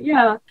that. I'm like,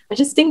 yeah, I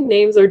just think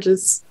names are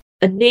just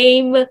a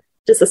name,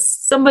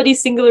 just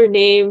somebody's singular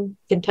name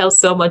can tell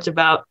so much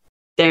about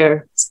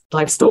their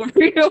life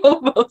story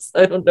almost.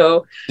 I don't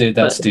know. Dude,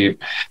 that's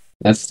deep.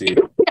 That's deep.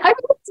 I mean,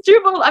 it's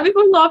true. I mean,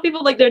 for a lot of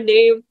people, like their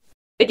name,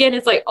 again,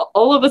 it's like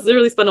all of us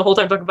literally spend the whole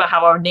time talking about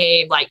how our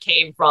name like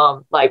came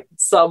from like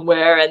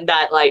somewhere, and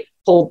that like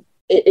whole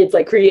it's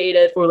like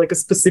created for like a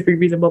specific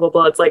reason, blah blah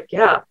blah. It's like,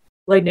 yeah,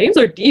 like names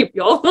are deep,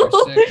 y'all.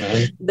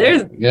 Sick,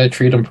 man. You gotta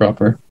treat them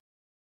proper.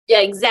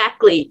 Yeah,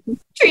 exactly.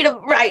 Treat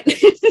them right.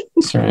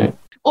 That's right.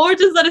 Or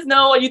just let us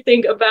know what you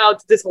think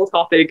about this whole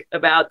topic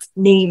about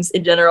names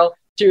in general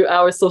through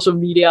our social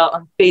media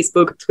on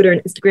Facebook, Twitter,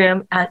 and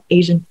Instagram at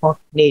Asian Pop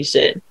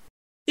Nation.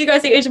 Do you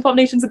guys think Asian Pop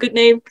Nation's a good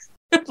name?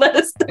 Let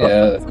us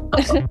know.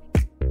 Yeah.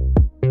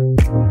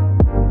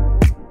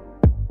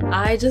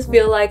 I just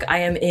feel like I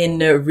am in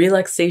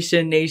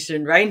Relaxation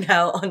Nation right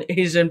now on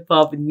Asian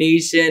Pop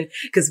Nation,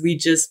 because we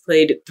just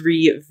played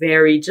 3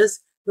 very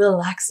just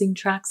relaxing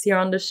tracks here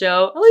on the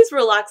show. At least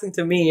relaxing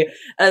to me.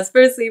 As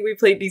firstly, we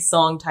played the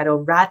song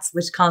titled Rats,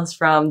 which comes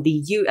from the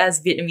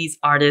US Vietnamese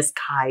artist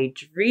Kai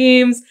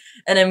Dreams.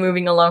 And then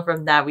moving along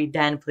from that, we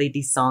then played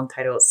the song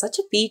titled Such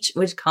a Beach,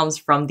 which comes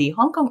from the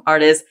Hong Kong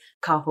artist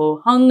Ka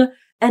Ho Hung.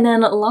 And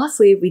then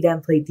lastly, we then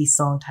played the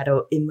song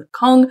titled Im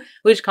Kong,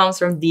 which comes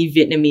from the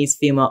Vietnamese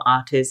female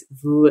artist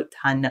Vu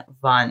Thanh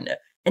Van.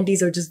 And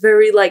these are just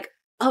very like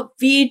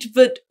upbeat,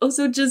 but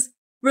also just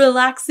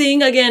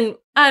relaxing. Again,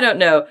 I don't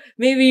know.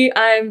 Maybe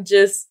I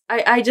just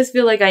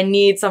feel like I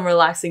need some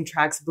relaxing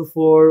tracks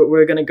before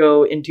we're gonna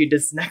go into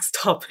this next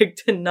topic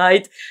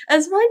tonight.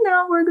 As right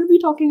now, we're gonna be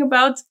talking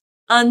about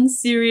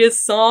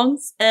unserious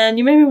songs. And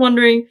you may be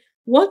wondering,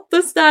 what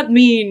does that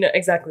mean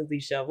exactly,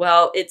 Lisha?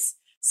 Well, it's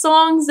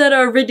songs that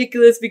are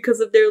ridiculous because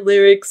of their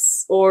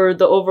lyrics or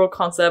the overall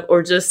concept,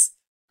 or just,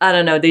 I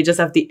don't know, they just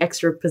have the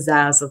extra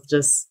pizzazz of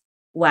just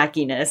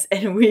wackiness.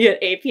 And we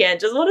at APN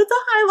just wanted to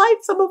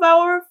highlight some of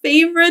our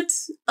favorite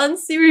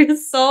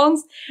unserious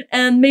songs,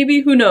 and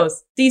maybe, who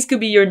knows, these could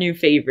be your new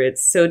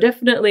favorites. So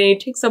definitely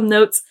take some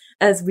notes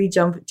as we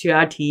jump to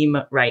our team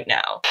right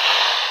now.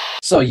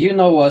 So you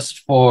know us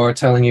for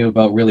telling you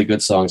about really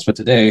good songs, but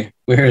today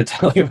we're here to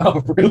tell you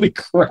about really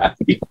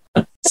crappy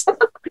ones.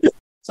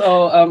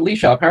 So,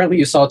 Lisha, apparently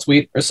you saw a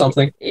tweet or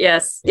something.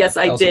 Yes,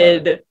 I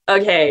did.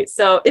 Okay,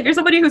 so if you're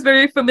somebody who's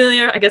very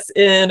familiar, I guess,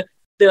 in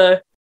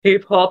the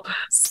hip-hop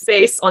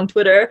space on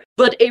Twitter,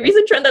 but a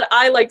recent trend that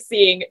I like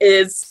seeing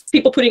is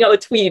people putting out a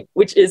tweet,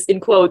 which is,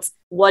 in quotes,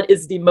 what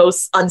is the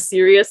most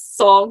unserious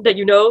song that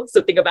you know?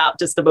 So think about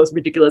just the most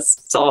ridiculous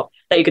song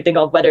that you could think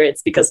of, whether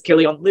it's because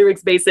purely on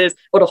lyrics basis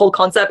or the whole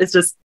concept is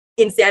just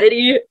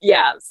insanity.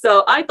 Yeah.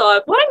 So I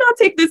thought, why not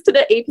take this to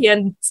the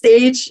APN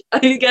stage, I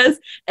guess,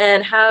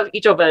 and have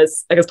each of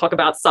us, I guess, talk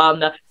about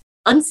some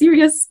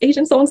unserious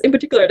Asian songs in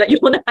particular that you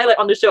want to highlight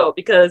on the show,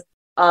 because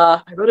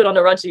I wrote it on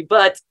the run sheet,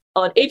 but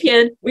on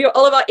APN, we are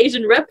all about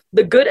Asian rep,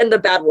 the good and the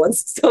bad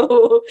ones.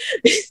 So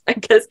I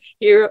guess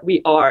here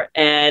we are.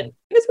 And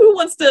I guess who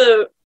wants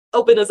to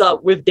open us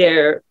up with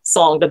their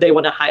song that they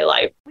want to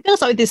highlight. We're gonna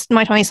start with this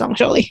My Tiny song,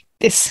 surely.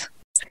 This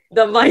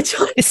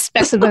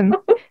specimen.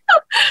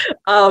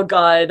 Oh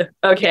God.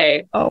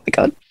 Okay. Oh my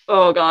God.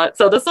 Oh God.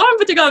 So the song in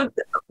particular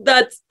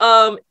that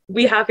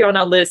we have here on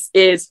our list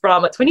is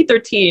from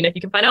 2013.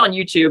 You can find it on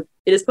YouTube.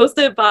 It is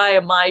posted by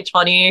My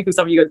Chani, who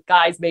some of you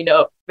guys may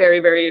know. Very,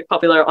 very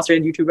popular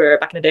Australian YouTuber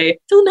back in the day.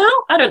 Till now,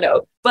 I don't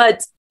know.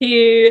 But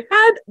he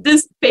had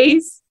this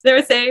phase, dare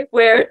I say,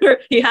 where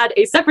he had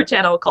a separate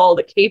channel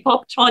called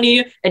K-pop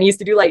Chani, and he used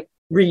to do like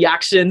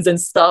reactions and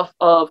stuff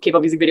of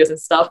K-pop music videos and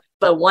stuff.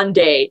 But one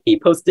day he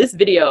posted this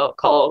video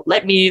called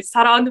Let Me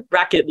Sarang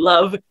bracket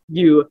Love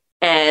You.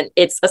 And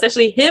it's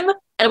essentially him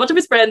and a bunch of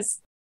his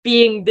friends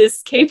being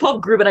this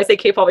K-pop group, and I say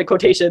K-pop in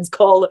quotations,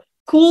 called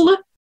Cool.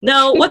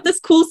 Now, what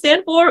does Cool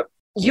stand for?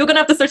 You're going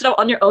to have to search it out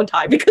on your own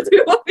time because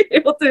we won't be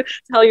able to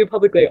tell you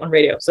publicly on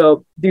radio.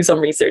 So do some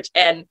research.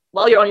 And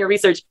while you're on your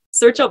research,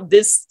 search up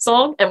this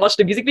song and watch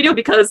the music video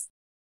because,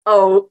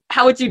 how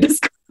would you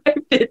describe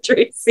it,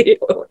 Tracy,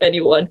 or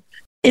anyone?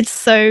 It's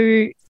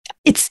so...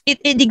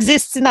 It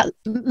exists in that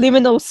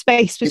liminal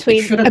space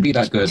between... It shouldn't be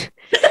that good.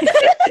 That's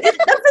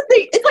the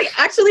thing. It's like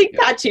actually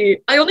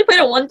catchy. I only played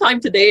it one time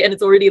today and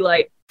it's already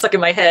like stuck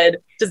in my head.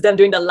 Just them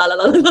doing the la la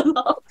la la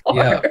la part.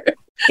 Yeah.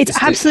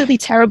 It's absolutely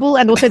terrible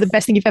and also the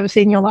best thing you've ever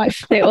seen in your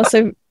life. They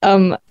also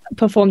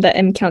performed the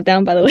M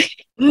Countdown, by the way.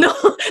 No,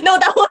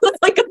 that one was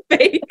like a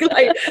fake.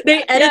 Like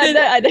they edited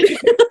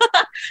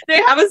they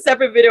have a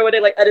separate video where they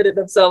like edited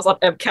themselves on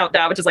M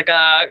Countdown, which is like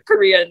a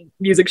Korean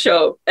music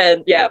show.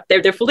 And yeah,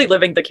 they're fully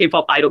living the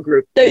K-pop idol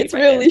group. No, it's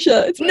real,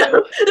 Alicia. It's real.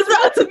 No, it's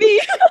not to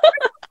me.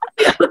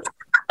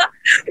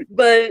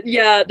 But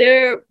yeah,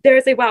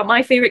 there's a wow,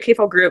 my favorite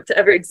K-pop group to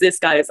ever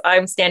exist, guys.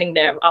 I'm standing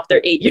there after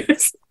 8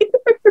 years.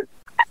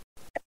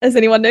 Does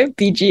anyone know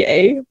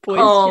BGA? Boys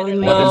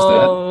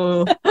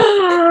no.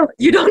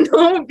 You don't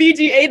know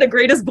BGA, the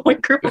greatest boy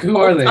group? Who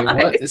are they?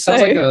 What? It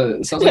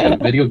sounds like a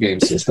video game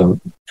system.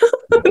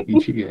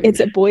 BGA.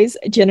 It's Boys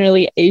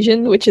Generally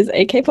Asian, which is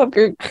a K-pop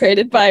group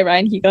created by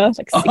Ryan Higa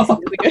like 6 years ago.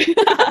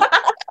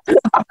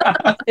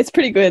 It's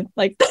pretty good.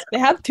 Like they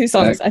have 2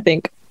 songs, I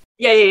think.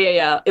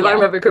 Yeah. If I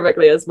remember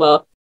correctly as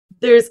well.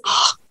 There's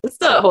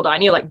hold on, I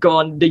need to like go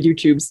on the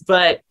YouTubes.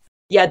 But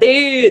yeah,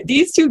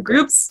 these 2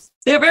 groups,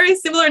 they're very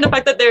similar in the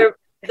fact that they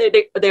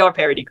are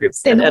parody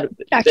groups. They're not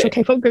actual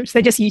K-pop groups.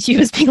 They're just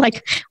YouTubers being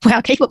like,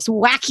 wow, K-pop's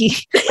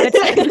wacky. Let's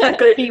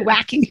exactly be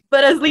wacky.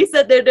 But as Lee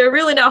said, they're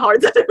really not hard.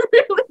 They're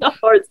really not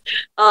hard.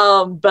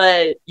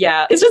 But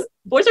yeah, it's just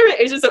Boys Are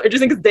Asian so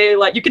interesting because they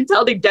like, you can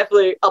tell they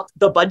definitely upped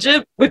the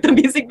budget with the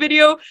music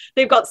video.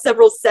 They've got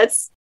several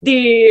sets.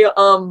 The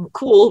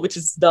Cool, which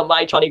is the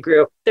My Chani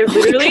group, they're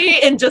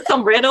literally in just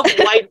some random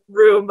white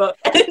room, and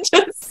it's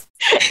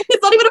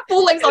not even a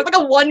full length song. It's like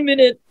a 1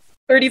 minute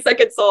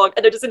 30-second song,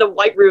 and they're just in a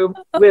white room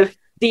with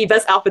the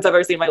best outfits I've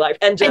ever seen in my life.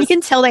 And you can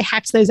tell they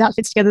hacked those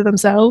outfits together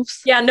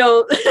themselves. Yeah,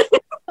 no.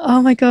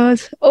 Oh my God.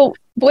 Oh,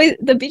 boy,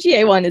 the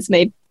BGA one is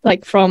made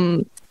like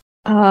from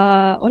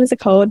what is it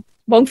called?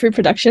 Wongfu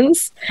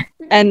Productions,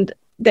 and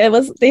they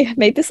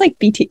made this like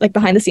BT like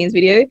behind the scenes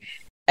video,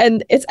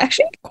 and it's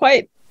actually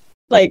quite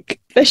like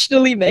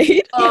professionally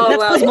made. Yeah,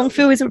 that's because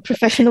Wongfu is a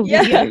professional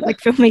video, like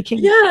filmmaking.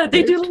 Yeah,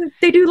 they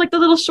do like the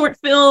little short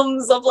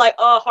films of like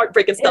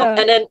heartbreak and stuff,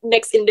 and then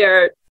next in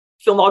their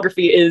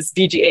filmography is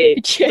BGA.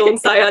 Dong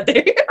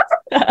Sayade.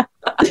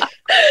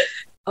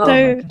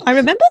 So I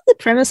remember the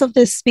premise of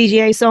this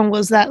BGA song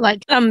was that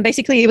like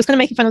basically it was kind of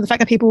making fun of the fact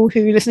that people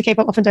who listen to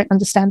K-pop often don't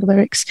understand the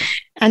lyrics,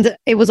 and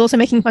it was also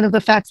making fun of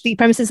the fact the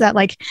premise is that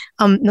like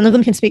none of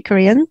them can speak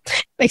Korean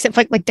except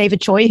for like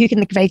David Choi, who can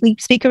like vaguely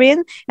speak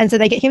Korean, and so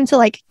they get him to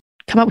like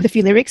come up with a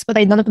few lyrics, but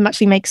none of them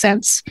actually make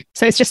sense.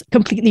 So it's just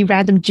completely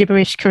random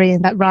gibberish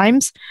Korean that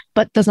rhymes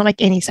but does not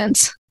make any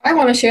sense. I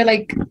want to share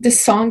like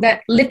this song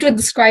that literally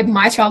described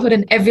my childhood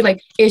and every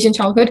like Asian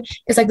childhood.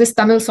 It's like this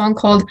Tamil song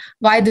called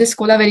Why This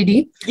Cola Very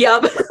Deep. Yeah.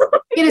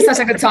 It is such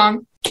a good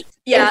song.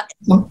 Yeah.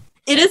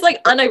 It is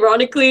like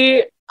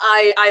unironically,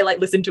 I like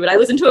listen to it. I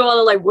listen to it while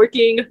I'm like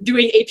working,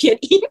 doing APN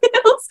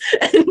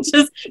emails and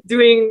just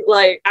doing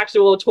like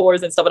actual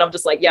tours and stuff. And I'm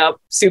just like, yeah,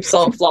 soup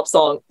song, flop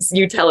song.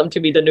 You tell him to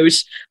me,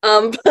 Danush.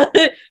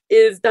 But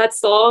is that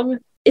song,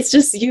 it's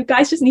just, you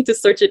guys just need to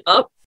search it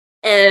up.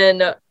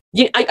 And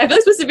I feel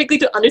like specifically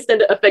to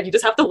understand the effect, you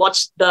just have to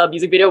watch the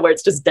music video where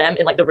it's just them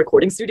in like the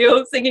recording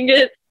studio singing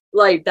it.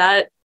 Like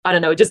that, I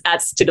don't know, it just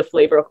adds to the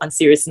flavor of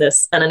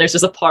unseriousness. And then there's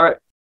just a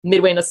part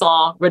midway in the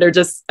song where they're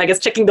just, I guess,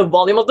 checking the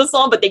volume of the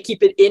song, but they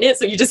keep it in it.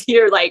 So you just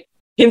hear like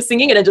him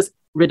singing and then just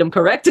rhythm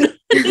correct. And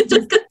it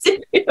just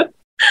continues.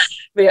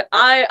 But yeah,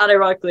 I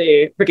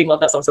unironically freaking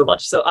love that song so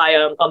much. So I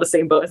am on the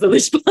same boat as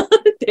Alicia.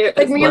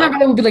 Like me and my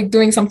brother would be like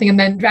doing something and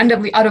then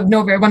randomly out of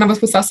nowhere, one of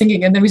us would start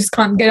singing and then we just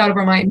can't get out of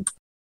our mind.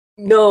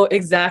 No,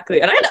 exactly.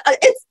 And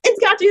it's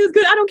catchy, it's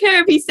good. I don't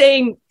care if he's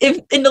saying, if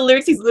in the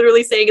lyrics he's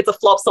literally saying it's a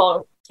flop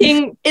song.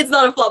 King, it's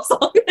not a flop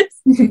song.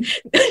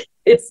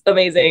 It's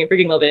amazing. I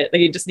freaking love it.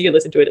 Like you just need to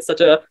listen to it. It's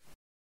such a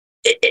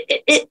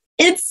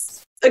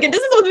it's again,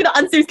 this is supposed to be the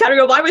unserious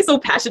category. Why am I so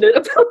passionate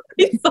about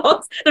these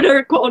songs that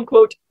are quote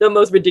unquote the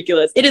most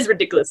ridiculous? It is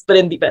ridiculous, but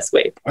in the best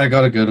way. I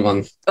got a good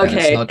one. And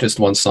Okay. it's not just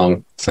one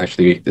song.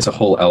 It's a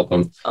whole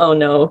album. Oh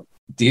no.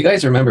 Do you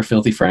guys remember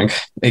Filthy Frank,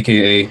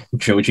 aka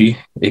Joji,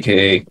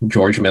 aka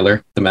George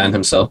Miller, the man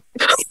himself?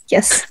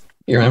 Yes.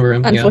 You remember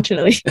him?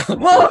 Unfortunately.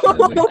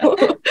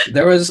 Whoa.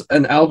 There was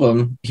an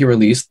album he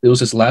released. It was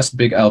his last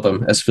big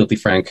album as Filthy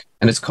Frank,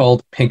 and it's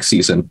called Pink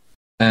Season.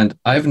 And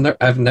I've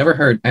never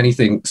heard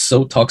anything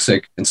so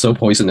toxic and so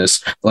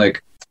poisonous.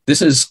 Like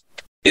this is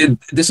a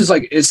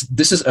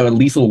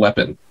lethal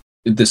weapon.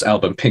 This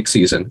album, Pink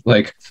Season.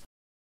 Like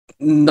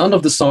none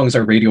of the songs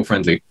are radio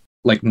friendly.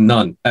 Like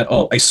none at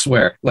all. I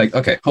swear. Like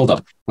okay, hold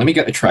up. Let me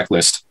get a track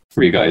list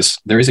for you guys.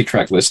 There is a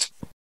track list.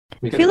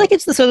 I feel like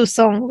it's the sort of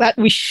song that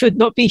we should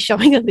not be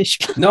showing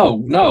Alicia. No,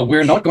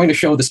 we're not going to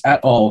show this at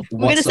all. We're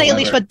going to say,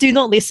 Alicia, but do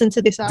not listen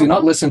to this album. Do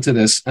not listen to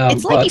this.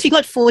 It's like if you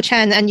got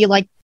 4chan and you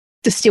like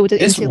distilled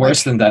it. It's into,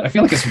 worse than that. I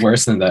feel like it's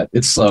worse than that.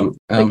 It's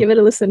give it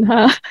a listen,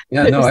 huh?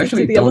 Yeah, no,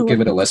 actually, don't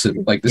give it a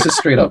listen. Like this is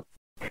straight up.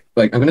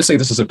 Like I'm going to say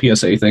this is a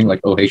PSA thing.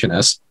 Like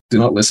OH&S, do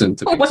not listen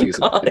to Pink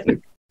Season.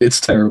 God. It's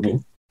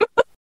terrible.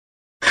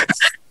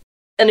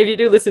 And if you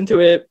do listen to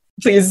it,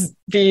 please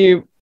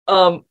be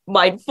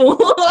mindful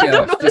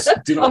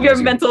of your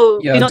mental.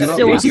 Yeah, do not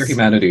lose your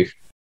humanity.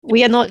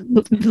 We are not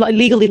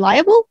legally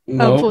liable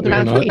No, for the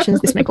we're not. ramifications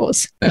this may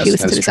cause if Yes, you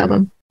listen to that's this true.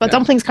 album. But Yeah.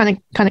 Dumplings kind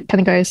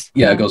of goes.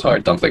 Yeah, it goes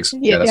hard. Dumplings.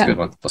 Yeah, that's a good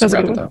one. Let's That's a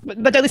wrap good it one.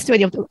 up. But don't listen to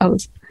any of the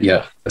others.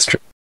 Yeah, that's true.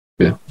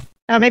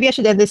 Maybe I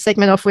should end this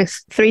segment off with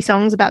 3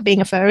 songs about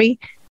being a furry.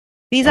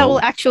 These are Oh. all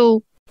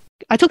actual.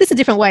 I took this a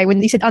different way.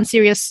 When you said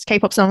unserious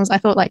K-pop songs, I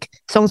thought like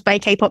songs by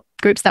K-pop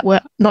groups that were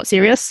not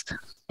serious.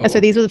 And so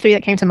these were the 3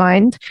 that came to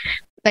mind.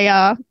 They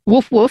are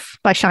Woof Woof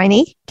by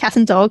SHINee, Cat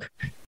and Dog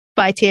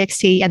by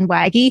TXT, and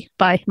Waggy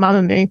by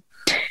Mamamoo.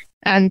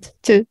 And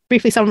to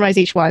briefly summarize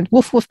each one,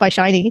 Woof Woof by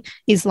SHINee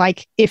is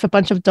like if a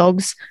bunch of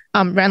dogs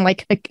ran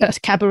like a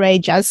cabaret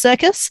jazz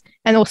circus,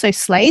 and also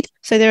Slade.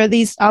 So there are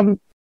these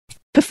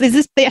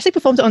they actually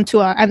performed it on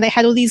tour, and they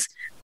had all these.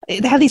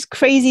 They have these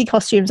crazy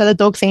costumes that are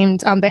dog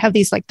themed. They have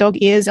these like dog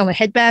ears on a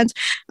headband.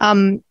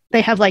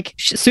 They have like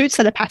suits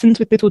that are patterned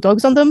with little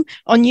dogs on them.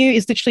 Onyu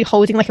is literally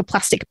holding like a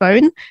plastic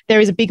bone.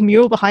 There is a big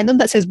mural behind them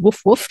that says woof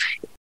woof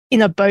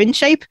in a bone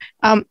shape.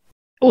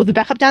 All the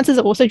backup dancers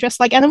are also dressed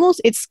like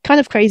animals. It's kind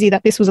of crazy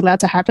that this was allowed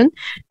to happen.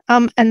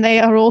 And they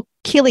are all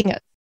killing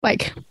it,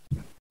 like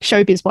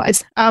showbiz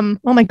wise. Oh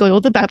my God,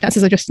 all the backup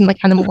dancers are dressed in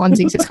like animal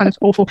onesies. It's kind of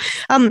awful.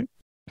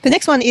 The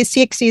next one is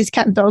TXT's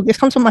Cat and Dog. This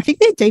comes from, I think,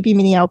 their debut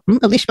mini album.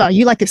 Alicia,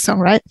 you like this song,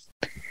 right?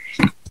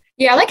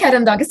 Yeah, I like Cat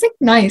and Dog. It's like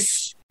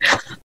nice.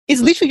 It's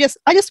literally just,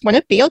 I just want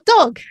to be your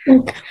dog.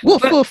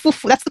 Woof, woof,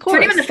 woof. That's the chorus.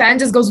 Not even the fan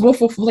just goes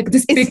woof, woof, woof, like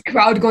this big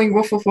crowd going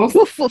woof, woof, woof.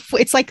 Woof, woof.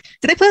 It's like,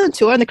 did they play on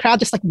tour and the crowd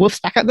just like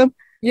woofs back at them?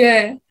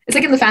 Yeah, it's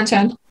like in the fan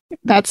chant.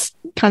 That's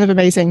kind of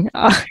amazing.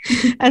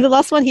 And the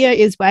last one here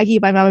is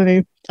Waggy by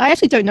Mamamoo. I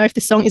actually don't know if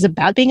this song is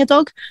about being a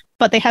dog,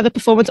 but they have a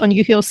performance on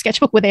Yu-Gi-Oh's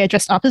sketchbook where they are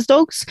dressed up as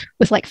dogs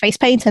with like face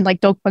paint and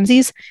like dog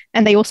onesies.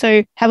 And they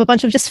also have a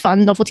bunch of just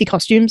fun novelty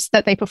costumes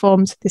that they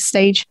performed this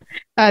stage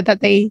that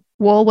they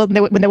wore when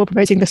they were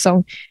promoting the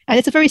song. And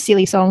it's a very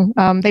silly song.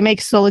 They make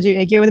Sola do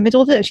Egyo in the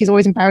middle of it, and she's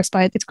always embarrassed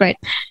by it. It's great.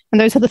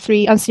 And those are the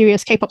 3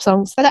 unserious K-pop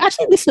songs that are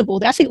actually listenable.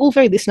 They're actually all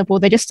very listenable.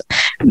 They're just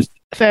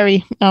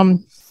very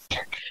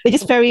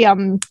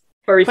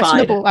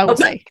questionable, I would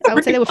say. I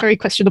would say they were very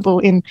questionable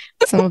in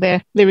some of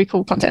their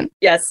lyrical content.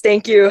 Yes,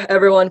 thank you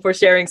everyone for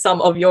sharing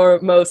some of your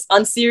most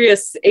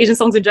unserious Asian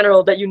songs in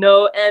general that you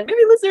know. And maybe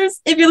listeners,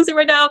 if you're listening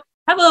right now,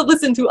 have a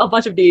listen to a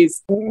bunch of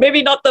these.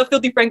 Maybe not the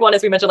Filthy Frank one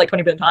as we mentioned like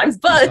 20 billion times,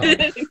 but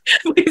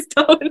please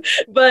don't.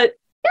 But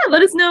yeah,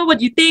 let us know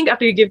what you think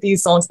after you give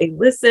these songs a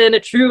listen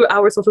through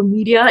our social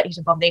media,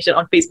 Asian Pop Nation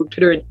on Facebook,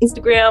 Twitter, and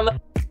Instagram.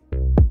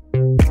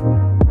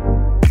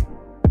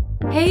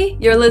 Hey,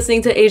 you're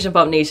listening to Asian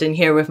Pop Nation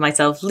here with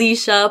myself,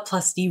 Leisha,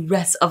 plus the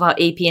rest of our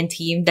APN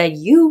team that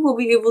you will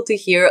be able to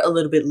hear a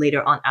little bit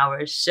later on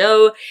our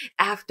show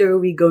after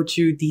we go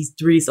through these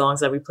 3 songs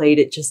that we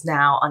played just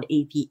now on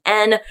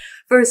APN.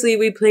 Firstly,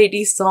 we played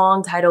the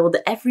song titled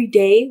Every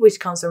Day, which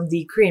comes from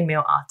the Korean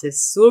male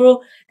artist Suro,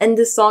 and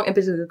this song in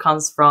particular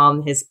comes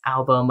from his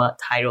album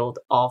titled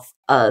Of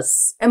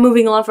Us. And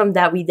moving on from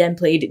that, we then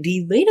played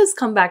the latest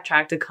comeback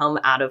track to come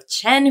out of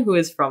Chen, who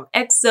is from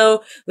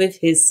EXO, with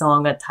his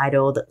song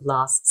titled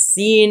Last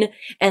Scene.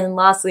 And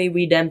lastly,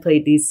 we then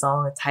played the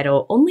song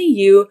titled Only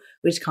You,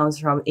 which comes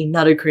from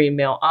another Korean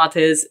male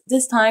artist.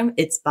 This time,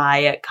 it's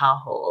by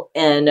Kaho.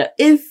 And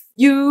if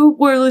you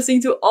were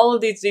listening to all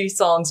of these 3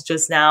 songs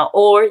just now,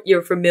 or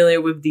you're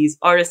familiar with these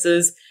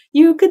artists,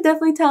 you could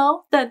definitely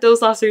tell that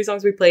those last 3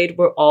 songs we played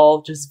were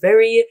all just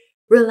very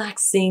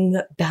relaxing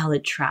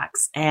ballad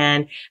tracks.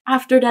 And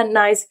after that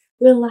nice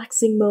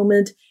relaxing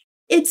moment,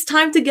 it's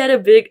time to get a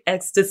big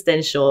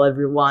existential,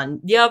 everyone.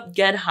 Yep,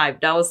 get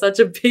hyped. That was such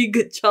a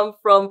big jump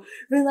from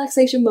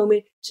relaxation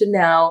moment to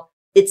now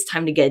it's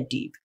time to get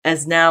deep.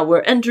 as now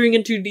we're entering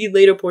into the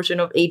later portion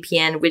of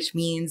APN, which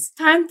means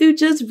time to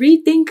just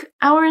rethink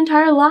our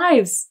entire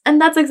lives.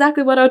 And that's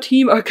exactly what our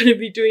team are going to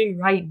be doing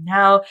right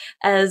now,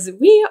 as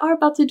we are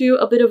about to do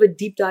a bit of a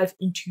deep dive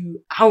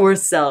into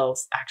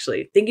ourselves,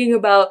 actually, thinking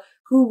about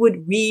who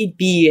would we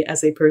be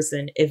as a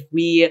person if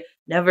we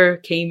never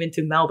came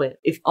into Melbourne,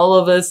 if all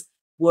of us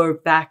were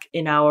back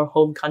in our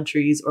home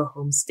countries or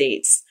home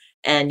states.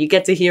 And you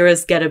get to hear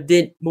us get a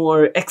bit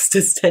more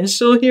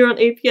existential here on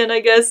APN, I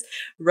guess,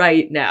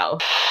 right now.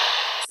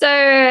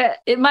 So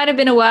it might have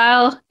been a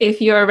while if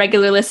you're a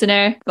regular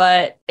listener,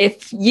 but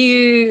if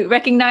you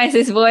recognize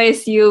this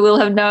voice, you will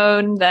have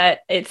known that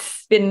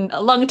it's been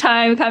a long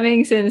time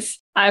coming since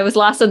I was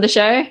last on the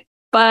show.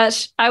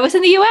 But I was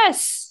in the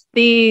US,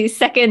 the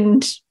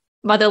second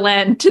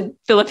motherland to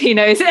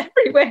Filipinos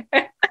everywhere.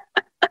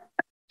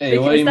 Hey,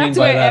 what do you mean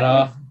by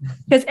that?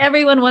 Because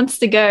everyone wants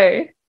to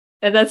go.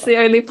 And that's the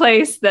only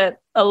place that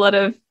a lot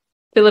of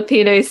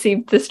Filipinos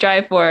seem to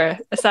strive for,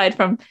 aside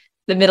from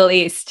the Middle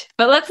East.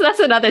 But that's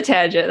another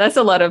tangent. That's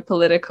a lot of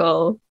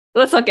political.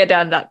 Let's not get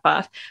down that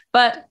path.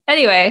 But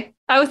anyway,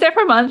 I was there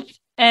for a month,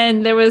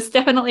 and there was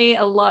definitely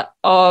a lot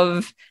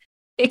of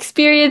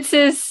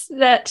experiences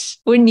that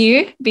were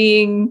new,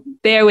 being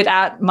there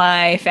without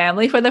my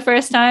family for the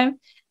first time.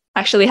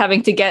 Actually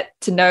having to get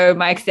to know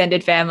my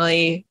extended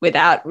family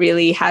without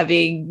really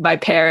having my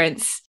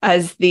parents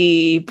as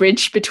the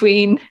bridge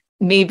between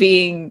me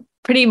being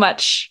pretty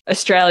much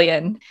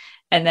Australian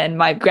and then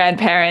my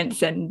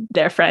grandparents and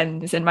their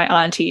friends and my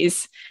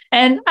aunties.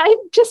 And I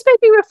just made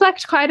me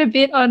reflect quite a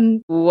bit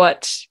on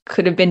what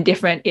could have been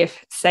different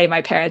if, say,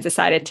 my parents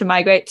decided to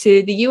migrate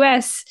to the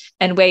US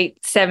and wait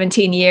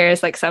 17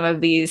 years, like some of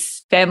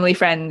these family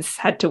friends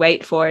had to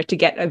wait for to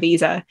get a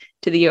visa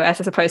to the US,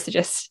 as opposed to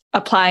just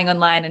applying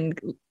online and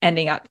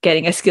ending up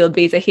getting a skilled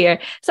visa here.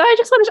 So I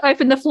just wanted to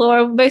open the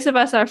floor. Most of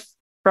us are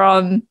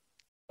from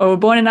or were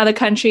born in other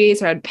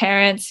countries or had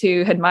parents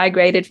who had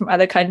migrated from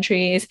other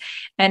countries.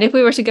 And if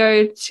we were to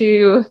go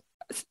to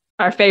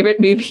our favorite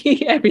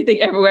movie, Everything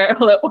Everywhere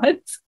All at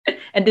Once,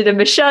 and did a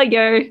Michelle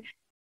Yeoh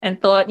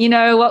and thought,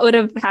 what would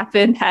have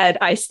happened had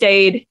I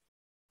stayed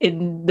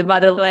in the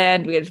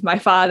motherland with my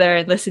father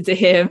and listened to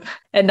him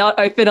and not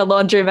open a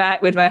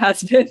laundromat with my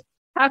husband?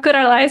 How could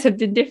our lives have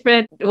been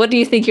different? What do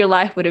you think your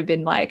life would have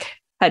been like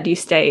had you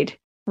stayed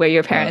where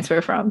your parents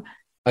were from?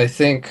 I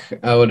think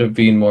I would have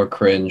been more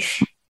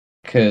cringe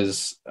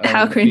because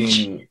How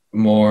cringe? Been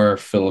more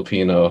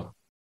Filipino.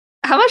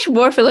 How much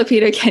more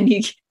Filipino can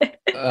you get?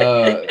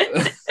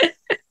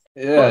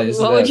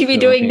 What would you be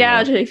doing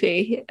now,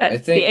 JP,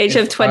 at the age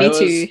of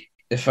 22?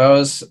 If I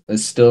was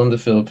still in the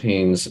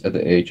Philippines at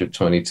the age of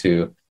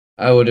 22,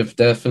 I would have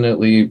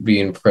definitely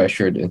been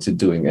pressured into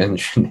doing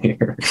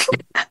engineering.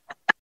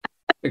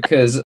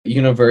 Because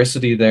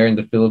university there in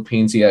the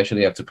Philippines, you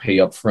actually have to pay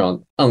up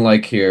front.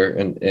 Unlike here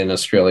in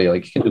Australia,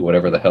 like you can do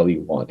whatever the hell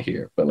you want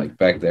here. But like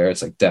back there,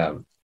 it's like,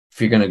 damn, if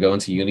you're going to go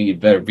into uni,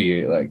 it better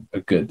be like a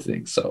good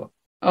thing. So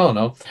I don't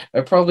know.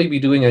 I'd probably be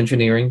doing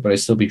engineering, but I'd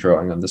still be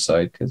drawing on the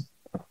side because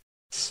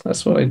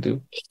that's what I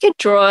do. You could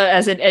draw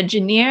as an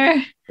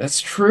engineer.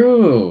 That's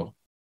true.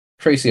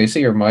 Tracy, I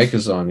see your mic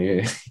is on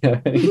you.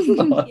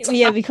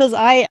 Yeah, because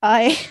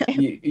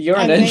you're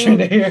an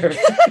engineer.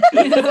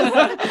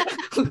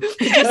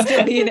 Just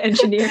to be an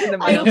engineer in the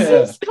I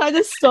also kind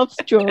of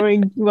stopped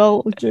drawing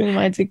during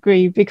my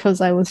degree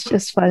because I was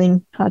just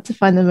finding hard to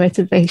find the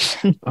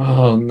motivation.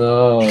 Oh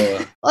no.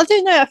 I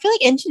don't know. I feel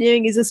like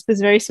engineering is a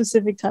very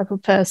specific type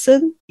of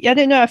person. I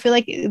don't know. I feel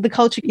like the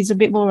culture is a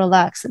bit more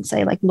relaxed than,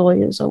 say, like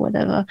lawyers or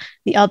whatever,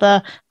 the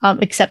other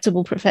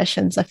acceptable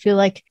professions. I feel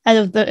like out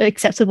of the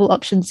acceptable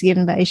options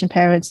given by Asian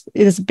parents,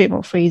 there's a bit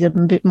more freedom,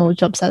 a bit more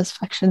job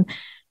satisfaction.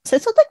 So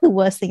it's not like the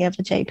worst thing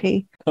ever,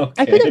 JP. Okay.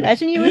 I could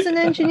imagine you as an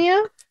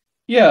engineer.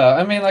 Yeah,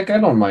 I mean, like, I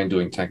don't mind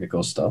doing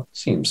technical stuff.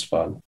 Seems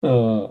fun.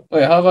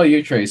 Wait, how about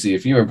you, Tracy,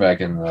 if you were back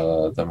in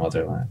the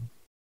motherland?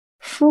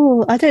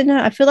 I don't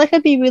know. I feel like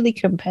I'd be really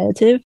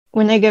competitive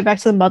when I go back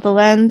to the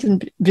motherland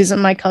and visit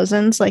my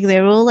cousins. Like,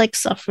 they're all like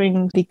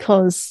suffering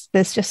because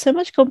there's just so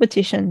much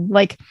competition.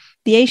 Like,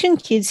 the Asian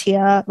kids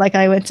here, like,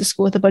 I went to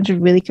school with a bunch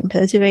of really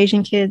competitive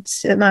Asian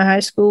kids at my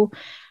high school.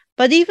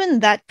 But even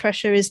that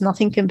pressure is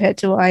nothing compared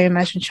to what I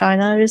imagine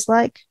China is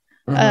like.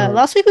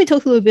 Last week we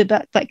talked a little bit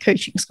about like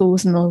coaching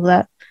schools and all of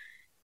that.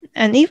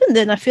 And even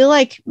then, I feel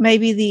like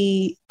maybe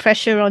the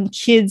pressure on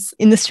kids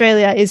in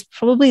Australia is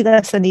probably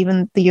less than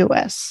even the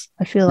US.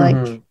 I feel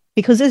like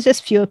because there's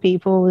just fewer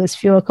people, there's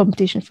fewer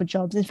competition for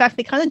jobs. In fact,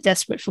 they're kind of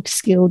desperate for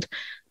skilled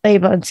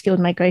labor and skilled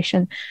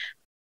migration.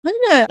 I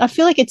don't know. I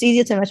feel like it's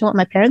easier to imagine what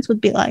my parents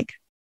would be like.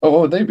 Oh,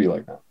 what would they be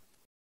like that?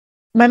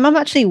 My mum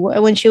actually,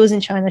 when she was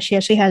in China, she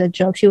actually had a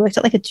job. She worked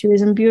at like a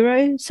tourism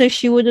bureau. So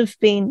she would have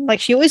been like,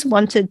 she always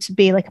wanted to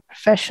be like a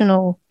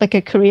professional, like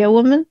a career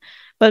woman.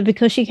 But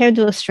because she came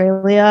to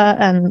Australia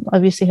and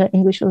obviously her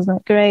English was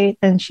not great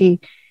and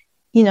she,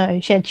 she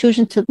had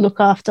children to look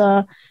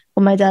after,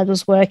 when my dad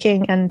was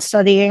working and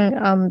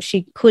studying,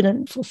 she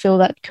couldn't fulfill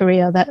that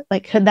career that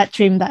that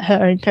dream that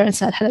her own parents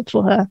had it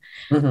for her.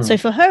 So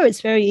for her, it's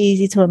very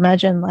easy to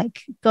imagine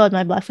like, God,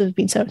 my life would have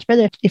been so much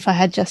better if I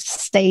had just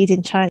stayed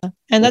in China.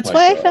 And that's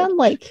why I found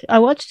like I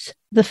watched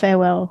The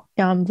Farewell,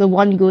 the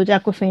one good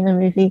Aquafina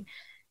movie,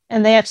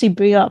 and they actually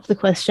bring up the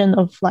question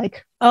of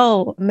like,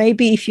 oh,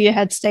 maybe if you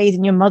had stayed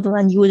in your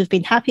motherland, you would have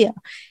been happier,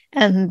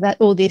 and that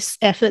all this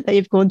effort that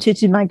you've gone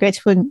to migrate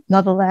to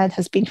another land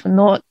has been for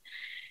naught.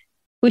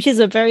 Which is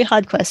a very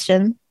hard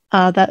question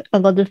that a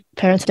lot of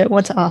parents don't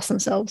want to ask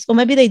themselves. Or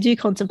maybe they do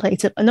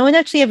contemplate it, but no one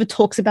actually ever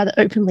talks about it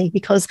openly,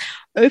 because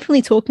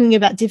openly talking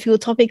about difficult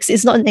topics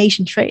is not an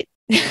Asian trait.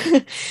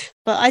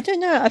 But I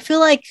don't know. I feel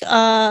like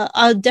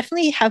I'll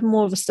definitely have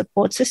more of a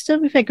support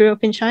system if I grew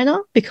up in China,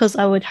 because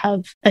I would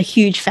have a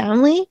huge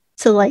family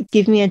to like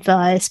give me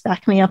advice,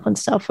 back me up on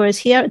stuff. Whereas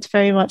here, it's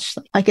very much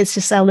like it's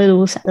just our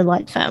little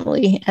satellite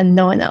family and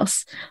no one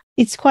else.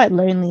 It's quite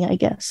lonely, I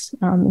guess,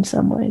 in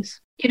some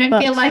ways. You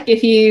don't feel like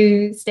if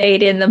you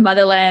stayed in the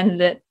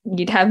motherland that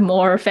you'd have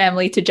more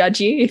family to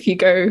judge you if you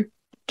go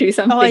do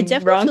something wrong? Oh, I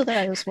definitely feel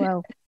that as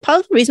well.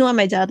 Part of the reason why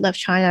my dad left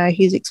China,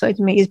 he's explained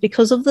to me, is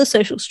because of the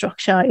social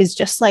structure is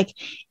just like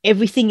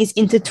everything is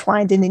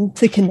intertwined and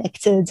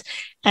interconnected.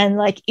 And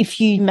like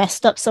if you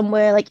messed up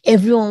somewhere, like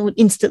everyone would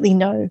instantly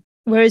know.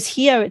 Whereas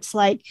here, it's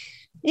like,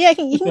 yeah,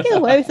 you can get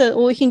away with it,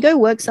 or you can go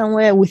work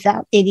somewhere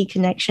without any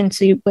connection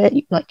to where,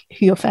 like,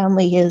 who your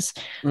family is.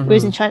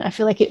 Whereas in China, I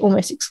feel like it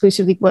almost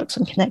exclusively works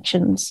on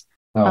connections.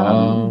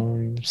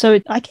 So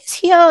I guess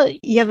here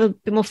you have a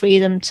bit more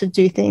freedom to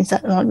do things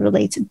that aren't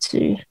related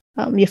to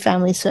your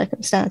family's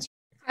circumstance.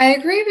 I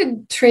agree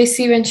with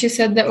Tracy when she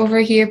said that over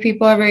here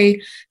people are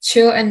very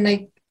chill and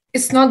like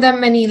it's not that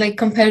many like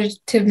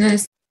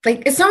competitiveness.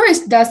 Like it's not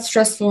really that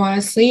stressful,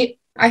 honestly.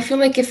 I feel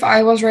like if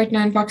I was right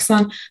now in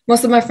Pakistan,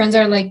 most of my friends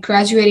are like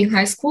graduating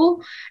high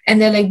school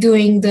and they're like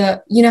doing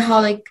the, you know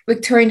how like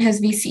Victorian has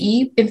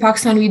VCE, in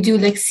Pakistan we do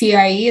like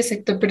CIE, it's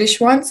like the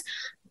British ones.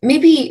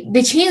 Maybe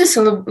they changed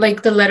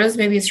like the letters,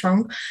 maybe it's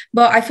wrong,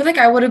 but I feel like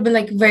I would have been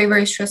like very,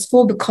 very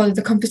stressful because of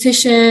the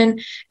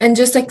competition. And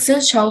just like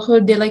since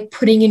childhood, they're like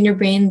putting in your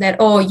brain that,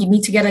 oh, you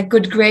need to get a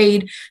good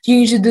grade, you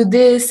need to do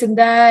this and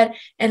that.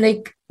 And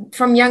like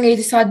from young age,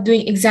 I started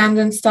doing exams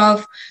and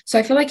stuff. So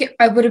I feel like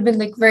I would have been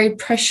like very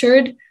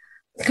pressured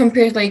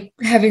compared to like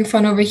having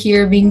fun over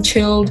here, being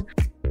chilled.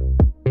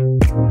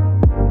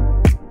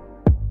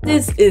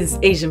 This is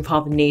Asian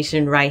Pop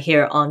Nation right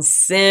here on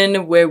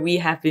Sin, where we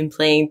have been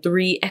playing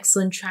 3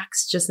 excellent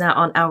tracks just now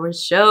on our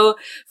show.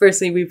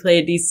 Firstly, we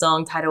played the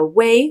song titled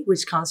Way,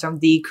 which comes from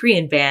the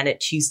Korean band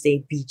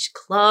Tuesday Beach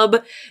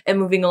Club. And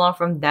moving along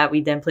from that,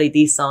 we then played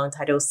the song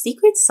titled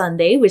Secret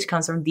Sunday, which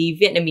comes from the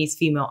Vietnamese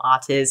female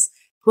artist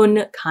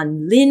Hun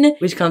Can Linh,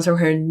 which comes from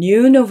her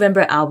new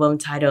November album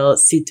titled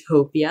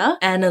Zootopia.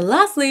 And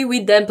lastly,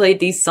 we then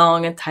played the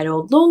song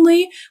titled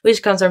Lonely,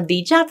 which comes from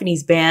the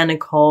Japanese band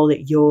called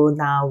Yo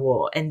Na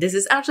Wo. And this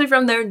is actually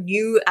from their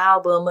new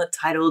album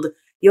titled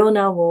Yo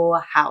Na Wo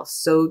House.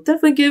 So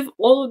definitely give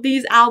all of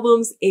these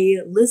albums a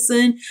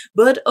listen.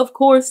 But of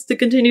course, to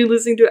continue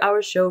listening to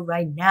our show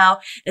right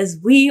now, as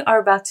we are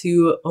about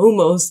to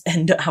almost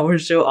end our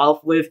show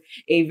off with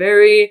a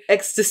very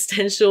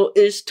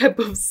existential-ish type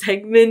of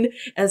segment,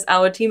 as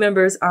our team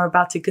members are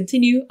about to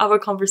continue our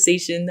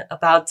conversation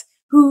about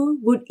who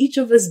would each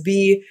of us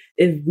be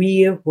if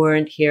we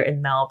weren't here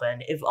in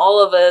Melbourne, if all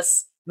of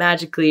us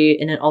magically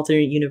in an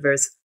alternate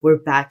universe were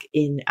back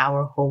in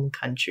our home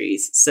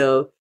countries.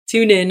 So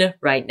tune in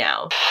right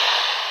now.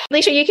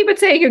 Alicia, you keep on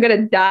saying you're going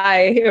to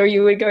die or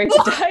you were going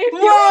to die.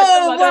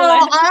 Whoa,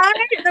 I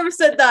never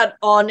said that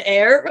on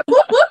air.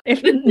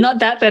 If not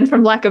that, then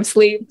from lack of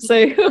sleep. So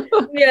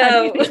yeah, how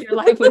do you think your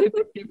life would have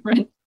been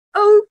different?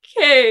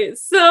 Okay,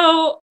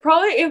 so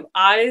probably if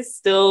I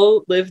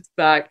still lived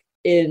back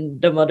in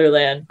the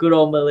motherland, good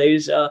old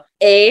Malaysia,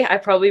 I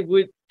probably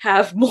would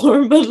have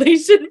more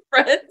Malaysian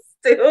friends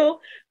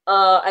still.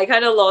 I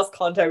kind of lost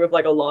contact with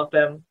like a lot of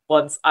them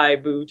once I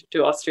moved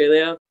to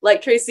Australia.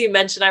 Like Tracy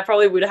mentioned, I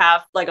probably would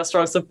have like a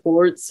strong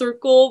support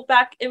circle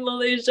back in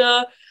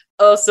Malaysia.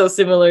 Also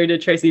similar to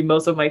Tracy,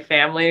 most of my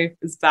family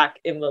is back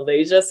in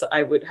Malaysia, so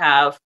I would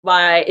have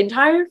my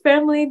entire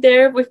family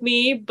there with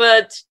me,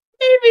 but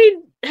maybe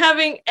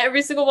having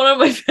every single one of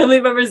my family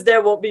members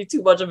there won't be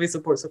too much of a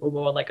support circle,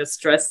 more like a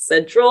stress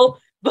central,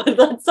 but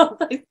not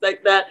something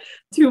like that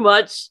too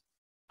much.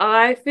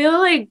 I feel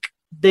like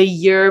the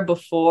year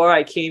before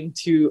I came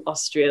to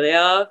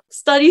Australia,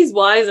 studies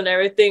wise and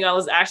everything, I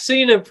was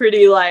actually in a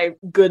pretty like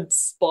good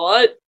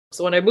spot.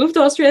 So when I moved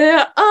to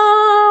Australia,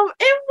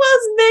 it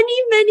was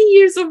many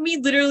years of me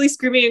literally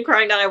screaming and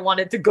crying that I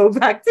wanted to go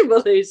back to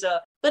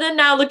Malaysia. But then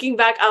now looking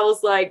back, I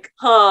was like,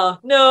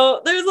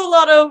 no, there's a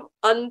lot of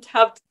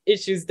untapped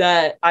issues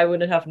that I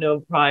wouldn't have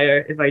known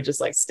prior if I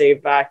just like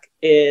stayed back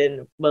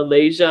in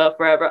Malaysia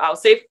forever. I would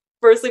say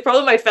firstly,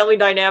 probably my family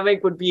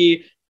dynamic would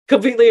be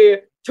completely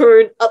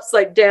turned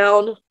upside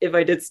down if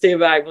I did stay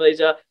back in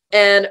Malaysia.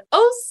 And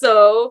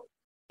also,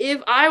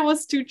 if I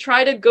was to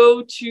try to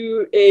go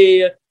to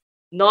a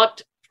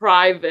not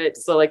private,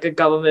 so like a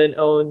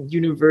government-owned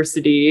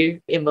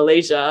university in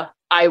Malaysia,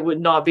 I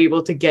would not be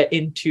able to get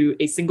into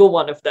a single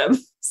one of them.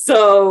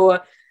 So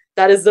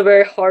that is the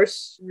very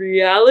harsh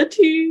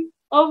reality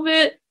of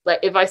it. Like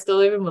if I still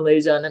live in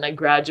Malaysia and then I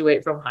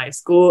graduate from high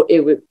school,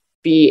 it would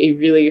be a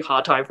really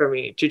hard time for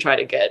me to try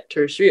to get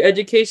tertiary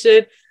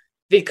education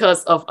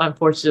because of,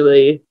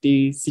 unfortunately,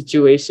 the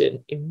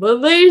situation in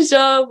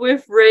Malaysia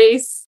with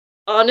race.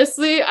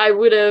 Honestly, I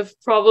would have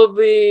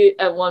probably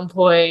at one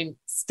point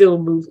still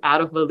moved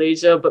out of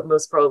Malaysia, but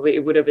most probably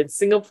it would have been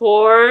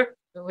Singapore.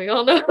 And we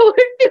all know how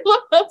I feel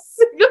about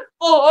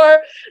Singapore.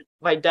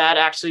 My dad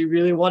actually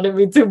really wanted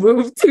me to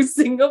move to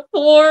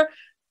Singapore.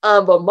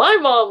 But my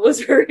mom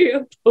was very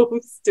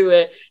opposed to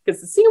it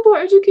because the Singapore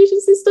education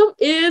system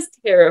is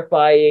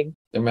terrifying.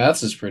 The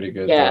maths is pretty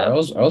good. Yeah. Though.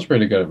 I was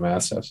pretty good at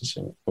maths after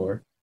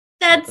Singapore.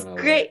 That's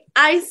great.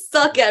 I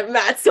suck at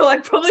math, so I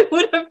probably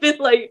would have been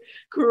like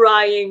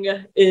crying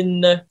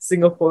in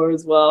Singapore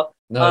as well.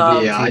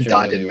 No, Yeah, I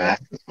died in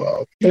math as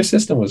well. Their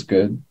system was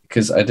good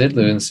because I did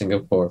live in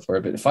Singapore for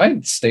a bit. If I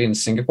had stayed in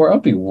Singapore,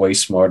 I'd be way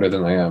smarter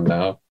than I am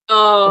now.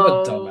 I'm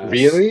a dumbass.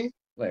 Really?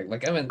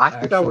 Like I'm an I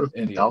think I actual would've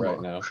been idiot dumber.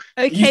 right now.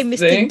 Okay, You Mr.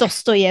 think?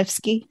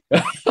 Dostoevsky.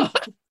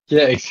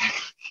 Yeah,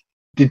 exactly.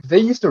 Did they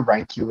used to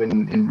rank you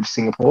in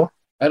Singapore?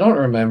 I don't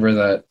remember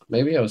that.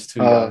 Maybe I was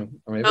too young,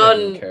 or maybe I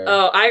didn't care.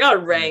 I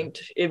got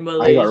ranked in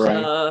Malaysia. I got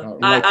ranked. In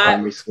like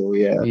primary school,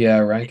 yeah. Yeah,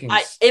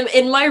 rankings.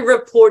 In my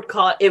report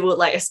card, it would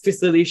like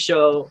explicitly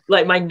show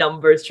like my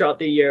numbers throughout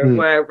the year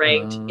where I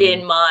ranked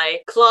in my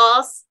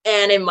class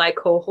and in my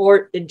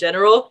cohort in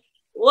general.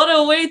 What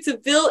a way to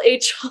build a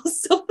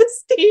child's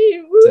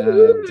self-esteem.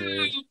 Damn,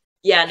 dude.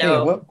 Yeah, Hey,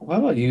 no. what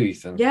about you,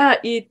 Ethan? Yeah,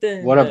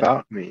 Ethan. What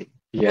about me?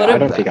 Yeah, What I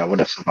don't about- think I would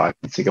have survived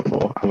in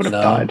Singapore. I would have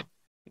No. died.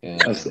 Yeah.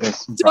 It was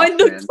rough, Join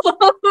the man.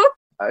 club.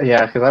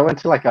 Yeah, because I went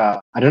to like I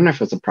don't know if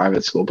it was a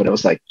private school, but it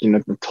was like,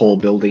 the tall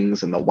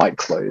buildings and the white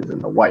clothes and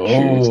the white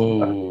shoes.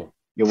 And Oh,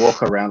 you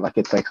walk around like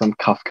it's like some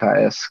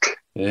Kafkaesque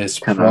it's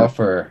Kinda-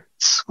 proper.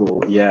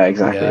 school. Yeah,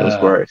 exactly. It was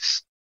Yeah.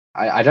 gross.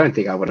 I don't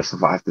think I would have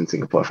survived in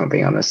Singapore, if I'm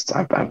being honest.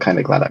 I'm kind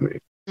of glad I moved.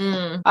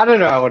 Mm. I don't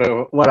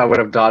know what I would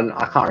have done.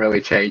 I can't really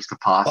change the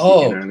past. You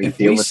Oh, can only if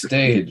deal we with the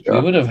stayed, future. we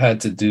would have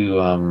had to do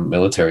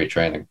military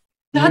training.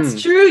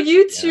 That's true,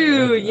 you Yeah,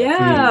 two. we would have had to do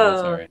Yeah.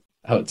 military.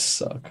 That would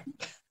suck.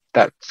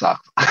 That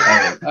sucks.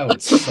 I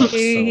would suck so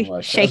You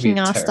much. shaking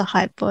I'd be ass the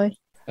hype boy.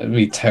 I'd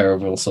be a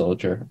terrible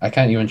soldier. I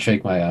can't even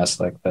shake my ass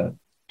like that.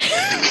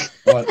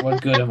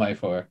 What good am I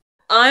for?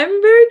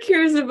 I'm very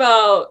curious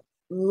about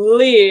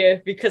Lee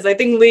because I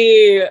think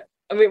Lee,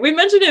 I mean, we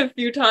mentioned it a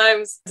few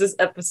times this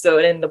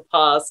episode in the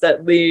past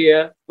that Lee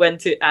went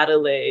to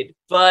Adelaide,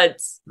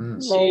 but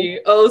she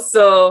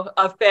also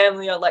a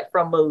family are like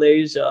from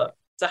Malaysia.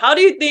 So how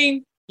do you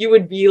think you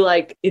would be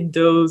like in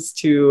those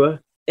two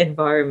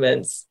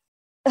environments?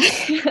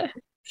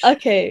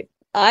 Okay,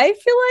 I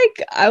feel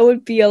like I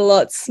would be a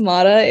lot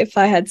smarter if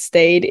I had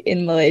stayed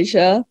in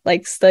Malaysia,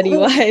 like study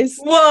wise.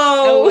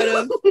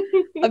 Whoa!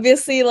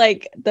 Obviously,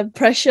 like the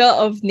pressure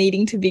of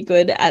needing to be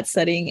good at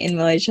studying in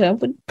Malaysia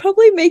would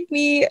probably make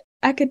me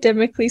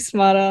academically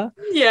smarter.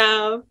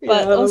 Yeah.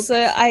 But also,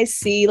 I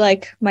see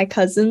like my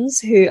cousins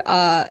who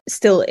are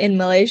still in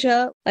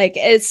Malaysia. Like,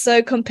 it's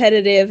so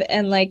competitive,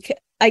 and like,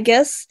 I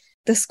guess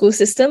the school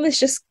system is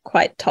just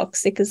quite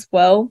toxic as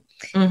well.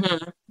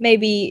 Mm-hmm.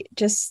 Maybe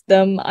just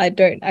them. I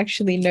don't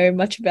actually know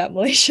much about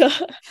Malaysia.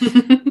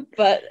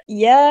 But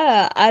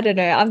yeah, I don't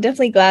know. I'm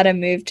definitely glad I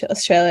moved to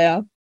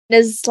Australia.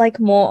 There's like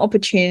more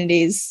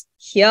opportunities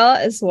here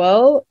as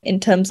well in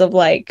terms of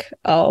like,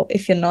 oh,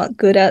 if you're not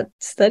good at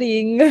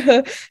studying,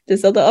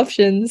 there's other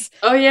options.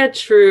 Oh yeah,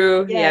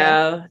 true. Yeah.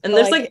 Yeah. And But,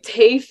 there's like- like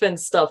TAFE and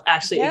stuff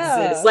actually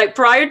Yeah. exists. Like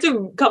prior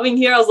to coming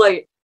here, I was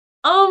like,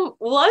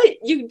 what?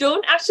 You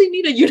don't actually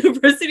need a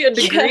university or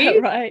degree Yeah,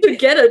 right. to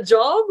get a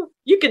job?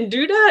 You can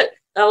do that?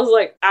 That was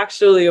like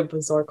actually a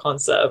bizarre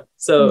concept.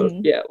 So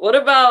yeah. What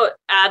about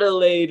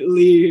Adelaide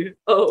Lee?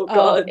 Oh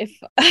god. If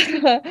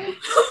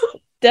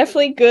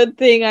definitely good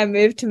thing I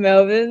moved to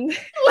Melbourne.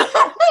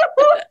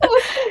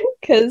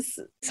 Because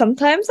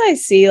sometimes I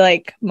see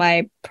like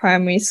my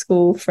primary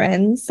school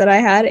friends that I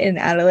had in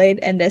Adelaide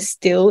and they're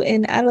still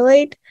in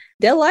Adelaide.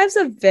 Their lives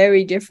are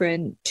very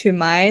different to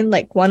mine.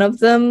 Like one of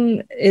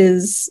them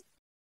is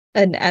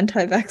an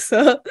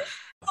anti-vaxxer,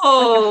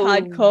 Oh,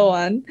 like a hardcore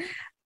one.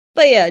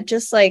 But yeah,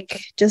 just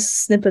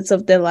snippets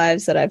of their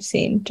lives that I've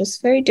seen.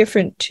 Just very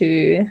different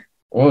to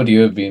What would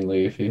you have been,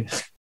 Lee, if you...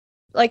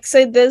 like,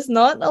 so there's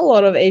not a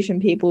lot of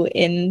Asian people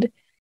in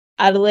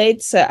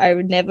Adelaide, so I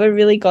never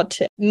really got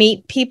to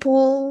meet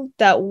people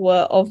that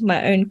were of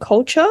my own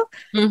culture.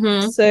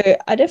 Mm-hmm. So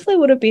I definitely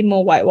would have been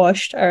more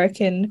whitewashed, I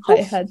reckon, if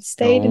I had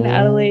stayed in Oh.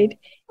 Adelaide,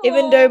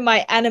 even though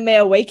my anime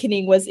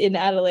awakening was in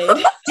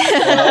Adelaide.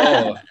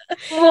 Oh,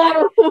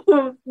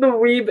 The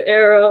weeb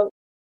era.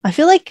 I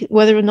feel like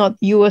whether or not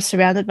you were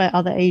surrounded by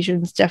other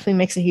Asians definitely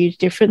makes a huge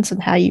difference in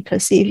how you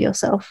perceive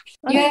yourself.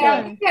 Yeah,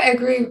 I think I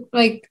agree.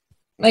 Like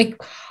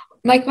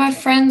like my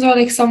friends or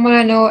like someone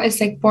I know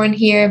is like born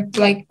here,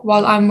 like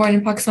while I'm born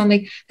in Pakistan,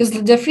 like there's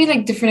definitely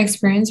like different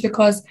experience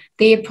because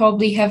they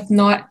probably have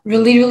not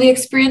really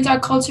experienced our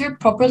culture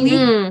properly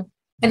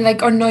and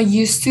like are not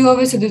used to of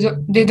it, so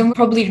they don't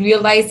probably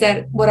realize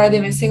that what are they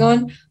missing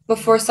on. But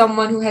for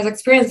someone who has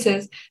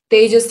experiences,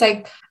 they just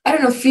like, I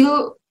don't know,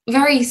 feel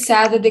very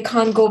sad that they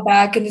can't go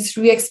back and just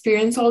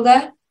re-experience all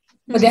that,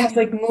 but they have to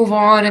like move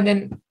on and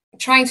then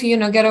trying to, you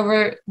know, get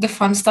over the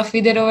fun stuff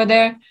we did over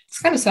there. It's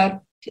kind of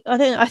sad.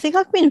 I think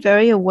I've been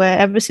very aware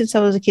ever since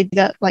I was a kid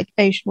that like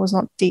Asian was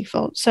not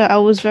default. So I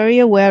was very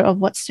aware of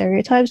what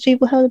stereotypes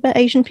people held about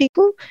Asian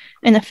people.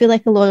 And I feel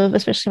like a lot of,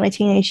 especially my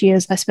teenage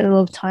years, I spent a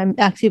lot of time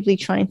actively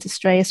trying to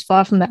stray as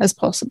far from that as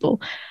possible.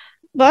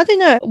 But I don't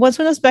know, once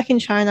when I was back in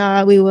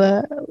China,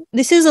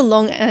 this is a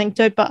long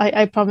anecdote, but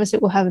I promise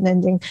it will have an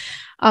ending.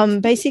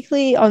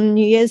 Basically on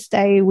New Year's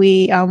Day,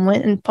 we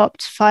went and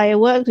popped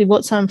fireworks. We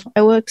bought some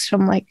fireworks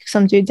from like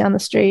some dude down the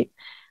street.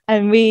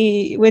 And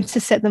we went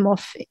to set them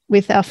off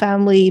with our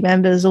family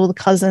members, all the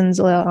cousins,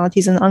 all our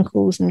aunties and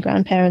uncles and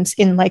grandparents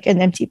in like an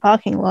empty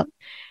parking lot.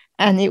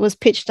 And it was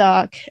pitch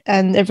dark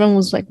and everyone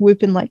was like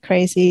whooping like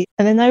crazy.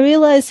 And then I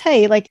realized,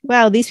 hey, like,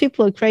 wow, these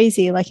people are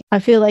crazy. Like, I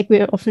feel like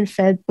we're often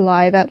fed the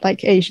lie that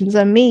like Asians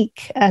are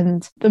meek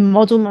and the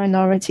model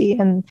minority.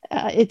 And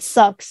it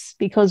sucks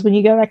because when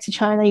you go back to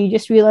China, you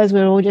just realize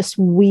we're all just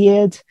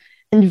weird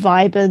and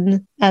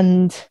vibing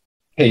and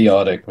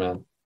chaotic,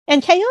 man.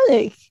 And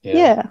chaotic.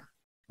 Yeah.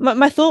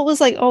 My thought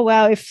was like, oh,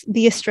 wow, if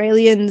the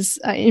Australians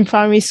in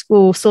primary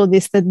school saw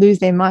this, they'd lose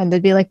their mind.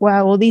 They'd be like,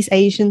 wow, all these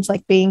Asians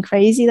like being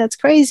crazy, that's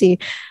crazy.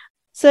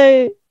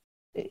 So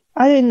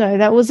I don't know.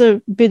 That was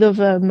a bit of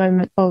a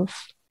moment of,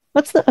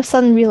 a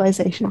sudden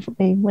realization for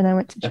me when I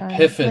went to China.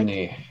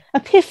 Epiphany.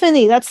 Like,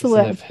 epiphany, that's the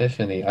word.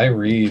 Epiphany. I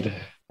read.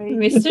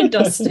 Mr.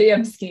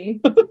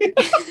 Dostoevsky.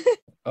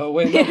 Oh,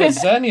 wait, no, but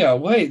Xenia.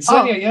 Wait,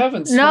 Xenia, you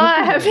haven't spoken. No,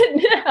 I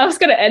haven't. I was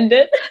going to end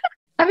it.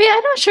 I mean,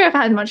 I'm not sure if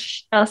I had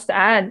much else to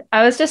add.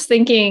 I was just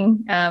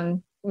thinking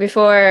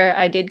before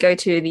I did go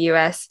to the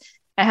US,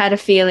 I had a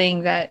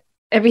feeling that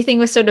everything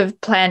was sort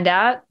of planned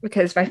out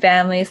because my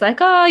family is like,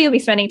 oh, you'll be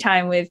spending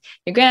time with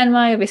your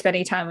grandma, you'll be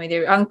spending time with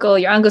your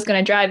uncle's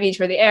going to drive you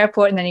to the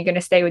airport and then you're going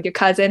to stay with your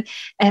cousin.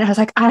 And I was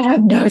like, I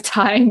have no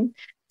time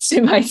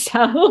to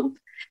myself.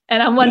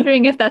 And I'm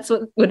wondering if that's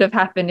what would have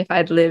happened if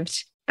I'd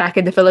lived back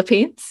in the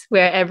Philippines,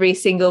 where every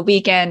single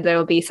weekend there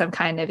will be some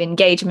kind of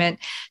engagement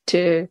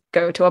to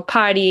go to a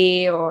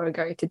party or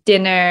go to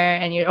dinner,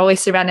 and you're always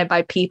surrounded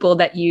by people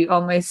that you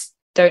almost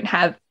don't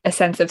have a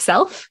sense of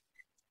self,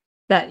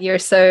 that you're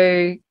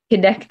so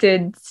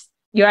connected,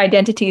 your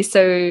identity is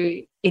so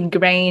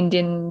ingrained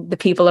in the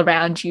people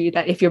around you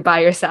that if you're by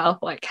yourself,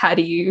 like, how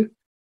do you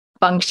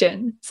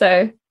function?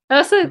 So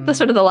that's the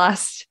sort of the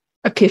last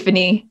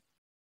epiphany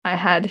I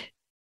had,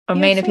 or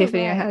main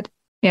epiphany I had.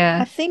 Yeah.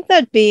 I think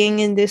that being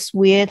in this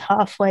weird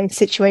halfway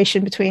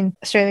situation between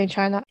Australia and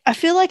China, I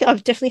feel like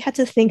I've definitely had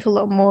to think a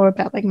lot more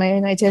about like my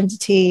own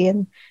identity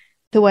and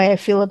the way I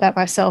feel about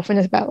myself and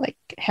about like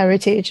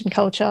heritage and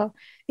culture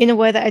in a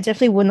way that I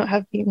definitely would not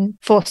have been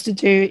forced to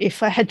do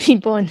if I had been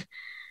born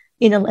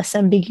in a less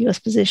ambiguous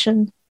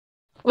position.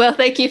 Well,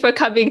 thank you for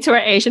coming to our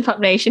Asian Pop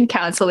Nation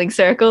counseling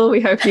circle.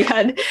 We hope you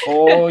had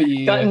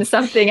gotten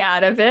something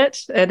out of it,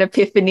 an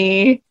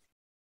epiphany,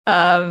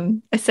 a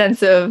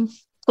sense of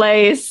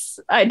place,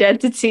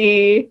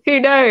 identity.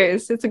 Who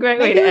knows? It's a great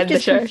way to end the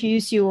show.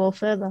 Confuse you all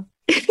further.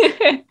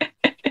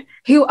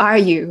 Who are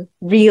you,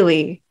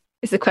 really?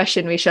 Is the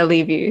question we shall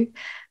leave you.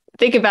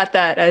 Think about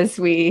that as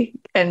we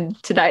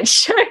end tonight's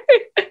show.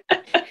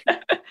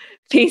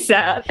 Peace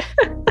out.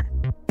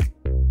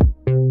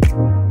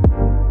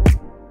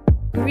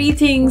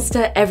 Greetings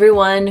to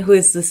everyone who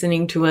is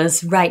listening to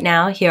us right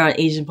now here on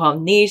Asian Pop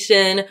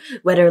Nation,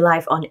 whether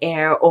live on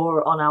air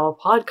or on our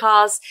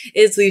podcast.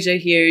 It's Leisha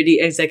here, the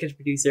executive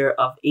producer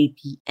of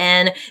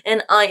APN,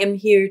 and I am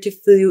here to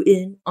fill you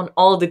in on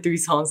all the 3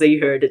 songs that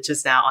you heard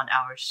just now on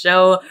our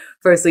show.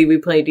 Firstly, we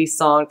played the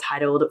song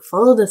titled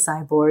Follow the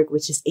Cyborg,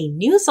 which is a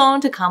new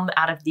song to come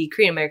out of the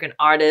Korean American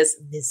artist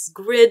Miss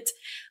Grit.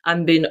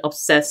 I've been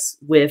obsessed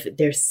with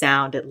their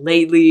sound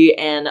lately,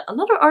 and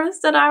another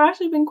artist that I've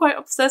actually been quite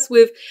obsessed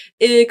with,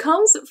 it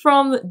comes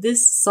from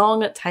this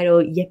song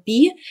titled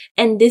Yepi,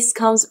 and this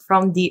comes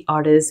from the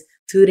artist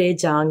Ture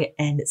Jang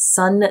and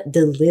Sun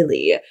the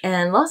Lily.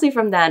 And lastly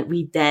from that,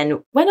 we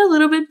then went a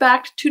little bit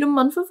back to the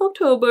month of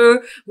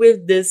October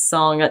with this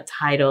song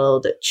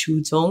titled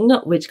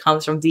Chujong, which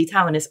comes from the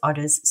Taiwanese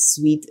artist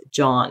Sweet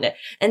John.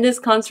 And this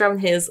comes from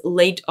his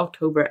late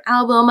October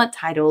album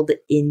titled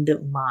In the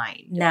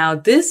Mind. Now,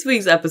 this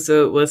week's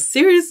episode was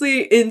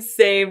seriously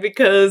insane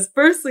because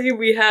firstly,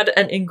 we had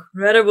an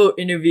incredible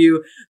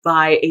interview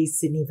by a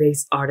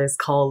Sydney-based artist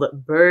called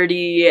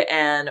Birdie.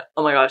 And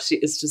oh my gosh, she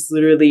is just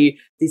literally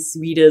the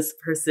sweetest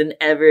person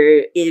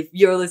ever. If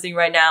you're listening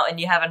right now and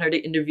you haven't heard the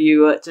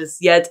interview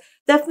just yet,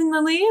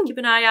 definitely keep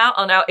an eye out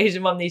on our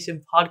Asian Pop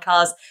Nation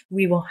podcast.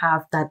 We will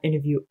have that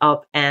interview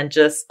up, and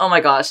just, oh my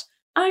gosh,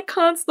 I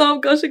can't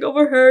stop gushing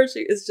over her.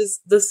 She is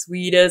just the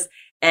sweetest.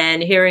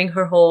 and hearing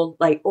her whole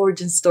like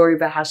origin story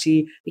about how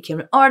she became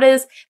an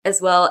artist,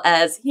 as well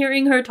as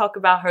hearing her talk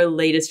about her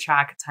latest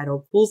track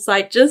titled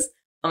Poolside. Just,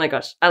 oh my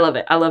gosh, I love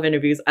it. I love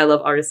interviews. I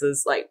love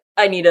artists. Like,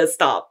 I need to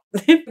stop.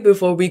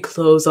 Before we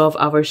close off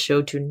our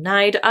show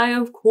tonight, I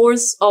of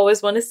course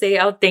always want to say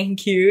our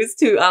thank yous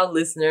to our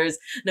listeners,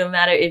 no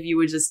matter if you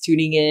were just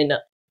tuning in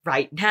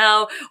right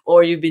now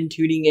or you've been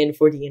tuning in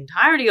for the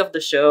entirety of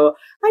the show.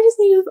 I just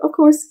need to, of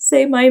course,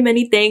 say my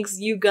many thanks.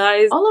 You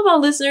guys, all of our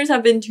listeners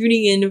have been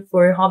tuning in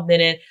for a hot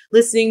minute,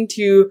 listening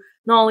to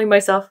not only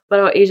myself, but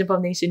our Asian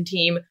Pop Nation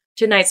team,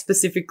 tonight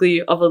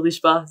specifically of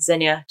Alishba,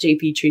 Xenia,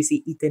 JP,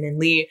 Tracy, Ethan, and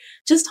Lee,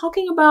 just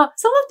talking about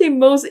some of the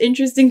most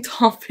interesting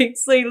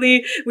topics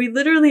lately. We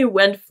literally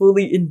went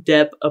fully in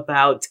depth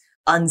about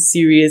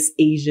unserious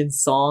Asian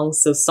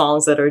songs, so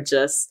songs that are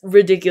just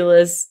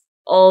ridiculous,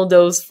 all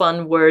those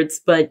fun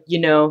words, but you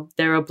know,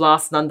 they're a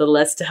blast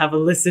nonetheless to have a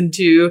listen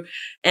to.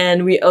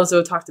 And we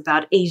also talked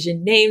about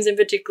Asian names in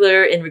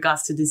particular in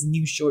regards to this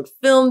new short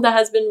film that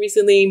has been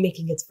recently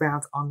making its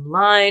rounds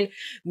online.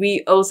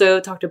 We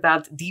also talked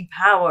about the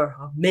power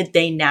of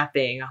midday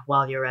napping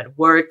while you're at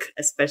work,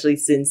 especially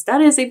since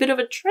that is a bit of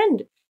a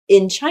trend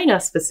in China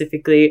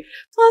specifically.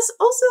 Plus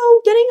also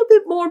getting a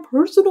bit more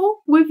personal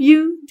with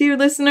you, dear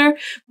listener,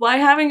 by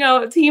having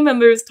our team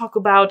members talk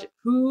about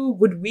who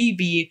would we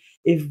be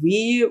if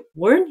we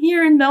weren't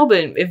here in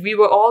Melbourne, if we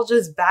were all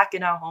just back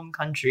in our home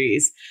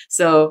countries.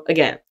 So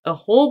again, a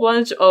whole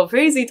bunch of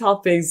crazy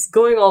topics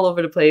going all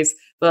over the place,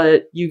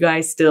 but you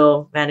guys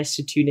still managed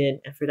to tune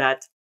in, and for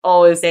that,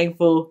 always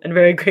thankful and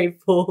very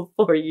grateful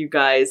for you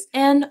guys.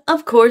 And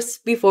of course,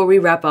 before we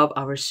wrap up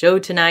our show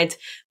tonight,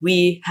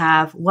 we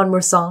have one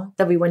more song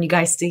that we want you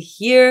guys to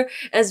hear,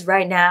 as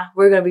right now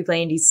we're going to be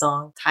playing the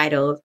song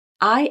titled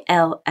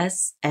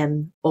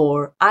ILSM,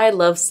 or I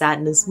Love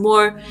Sadness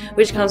More,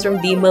 which comes from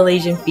the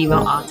Malaysian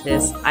female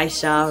artist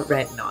Aisyah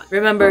Redknot.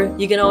 Remember,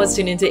 you can always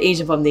tune into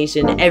Asian Pop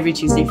Nation every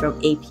Tuesday from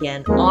 8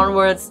 p.m.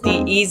 onwards.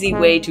 The easy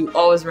way to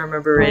always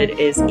remember it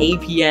is 8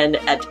 p.m.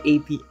 at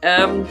 8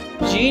 p.m.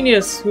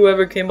 Genius,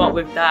 whoever came up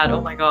with that, oh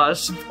my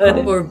gosh.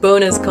 But for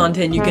bonus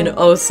content, you can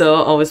also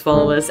always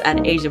follow us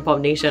at Asian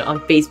Pop Nation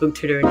on Facebook,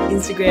 Twitter, and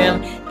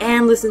Instagram,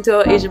 and listen to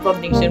our Asian Pop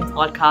Nation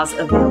podcast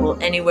available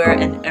anywhere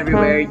and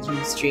everywhere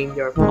you stream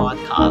your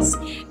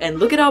podcast. And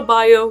look at our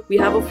bio, we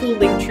have a full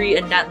link tree,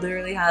 and that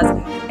literally has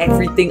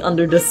everything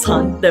under the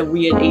sun that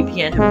we at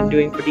APN have been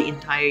doing for the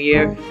entire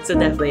year, so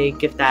definitely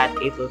give that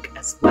a look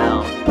as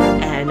well.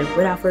 And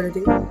without further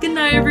ado, good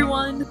night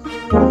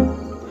everyone!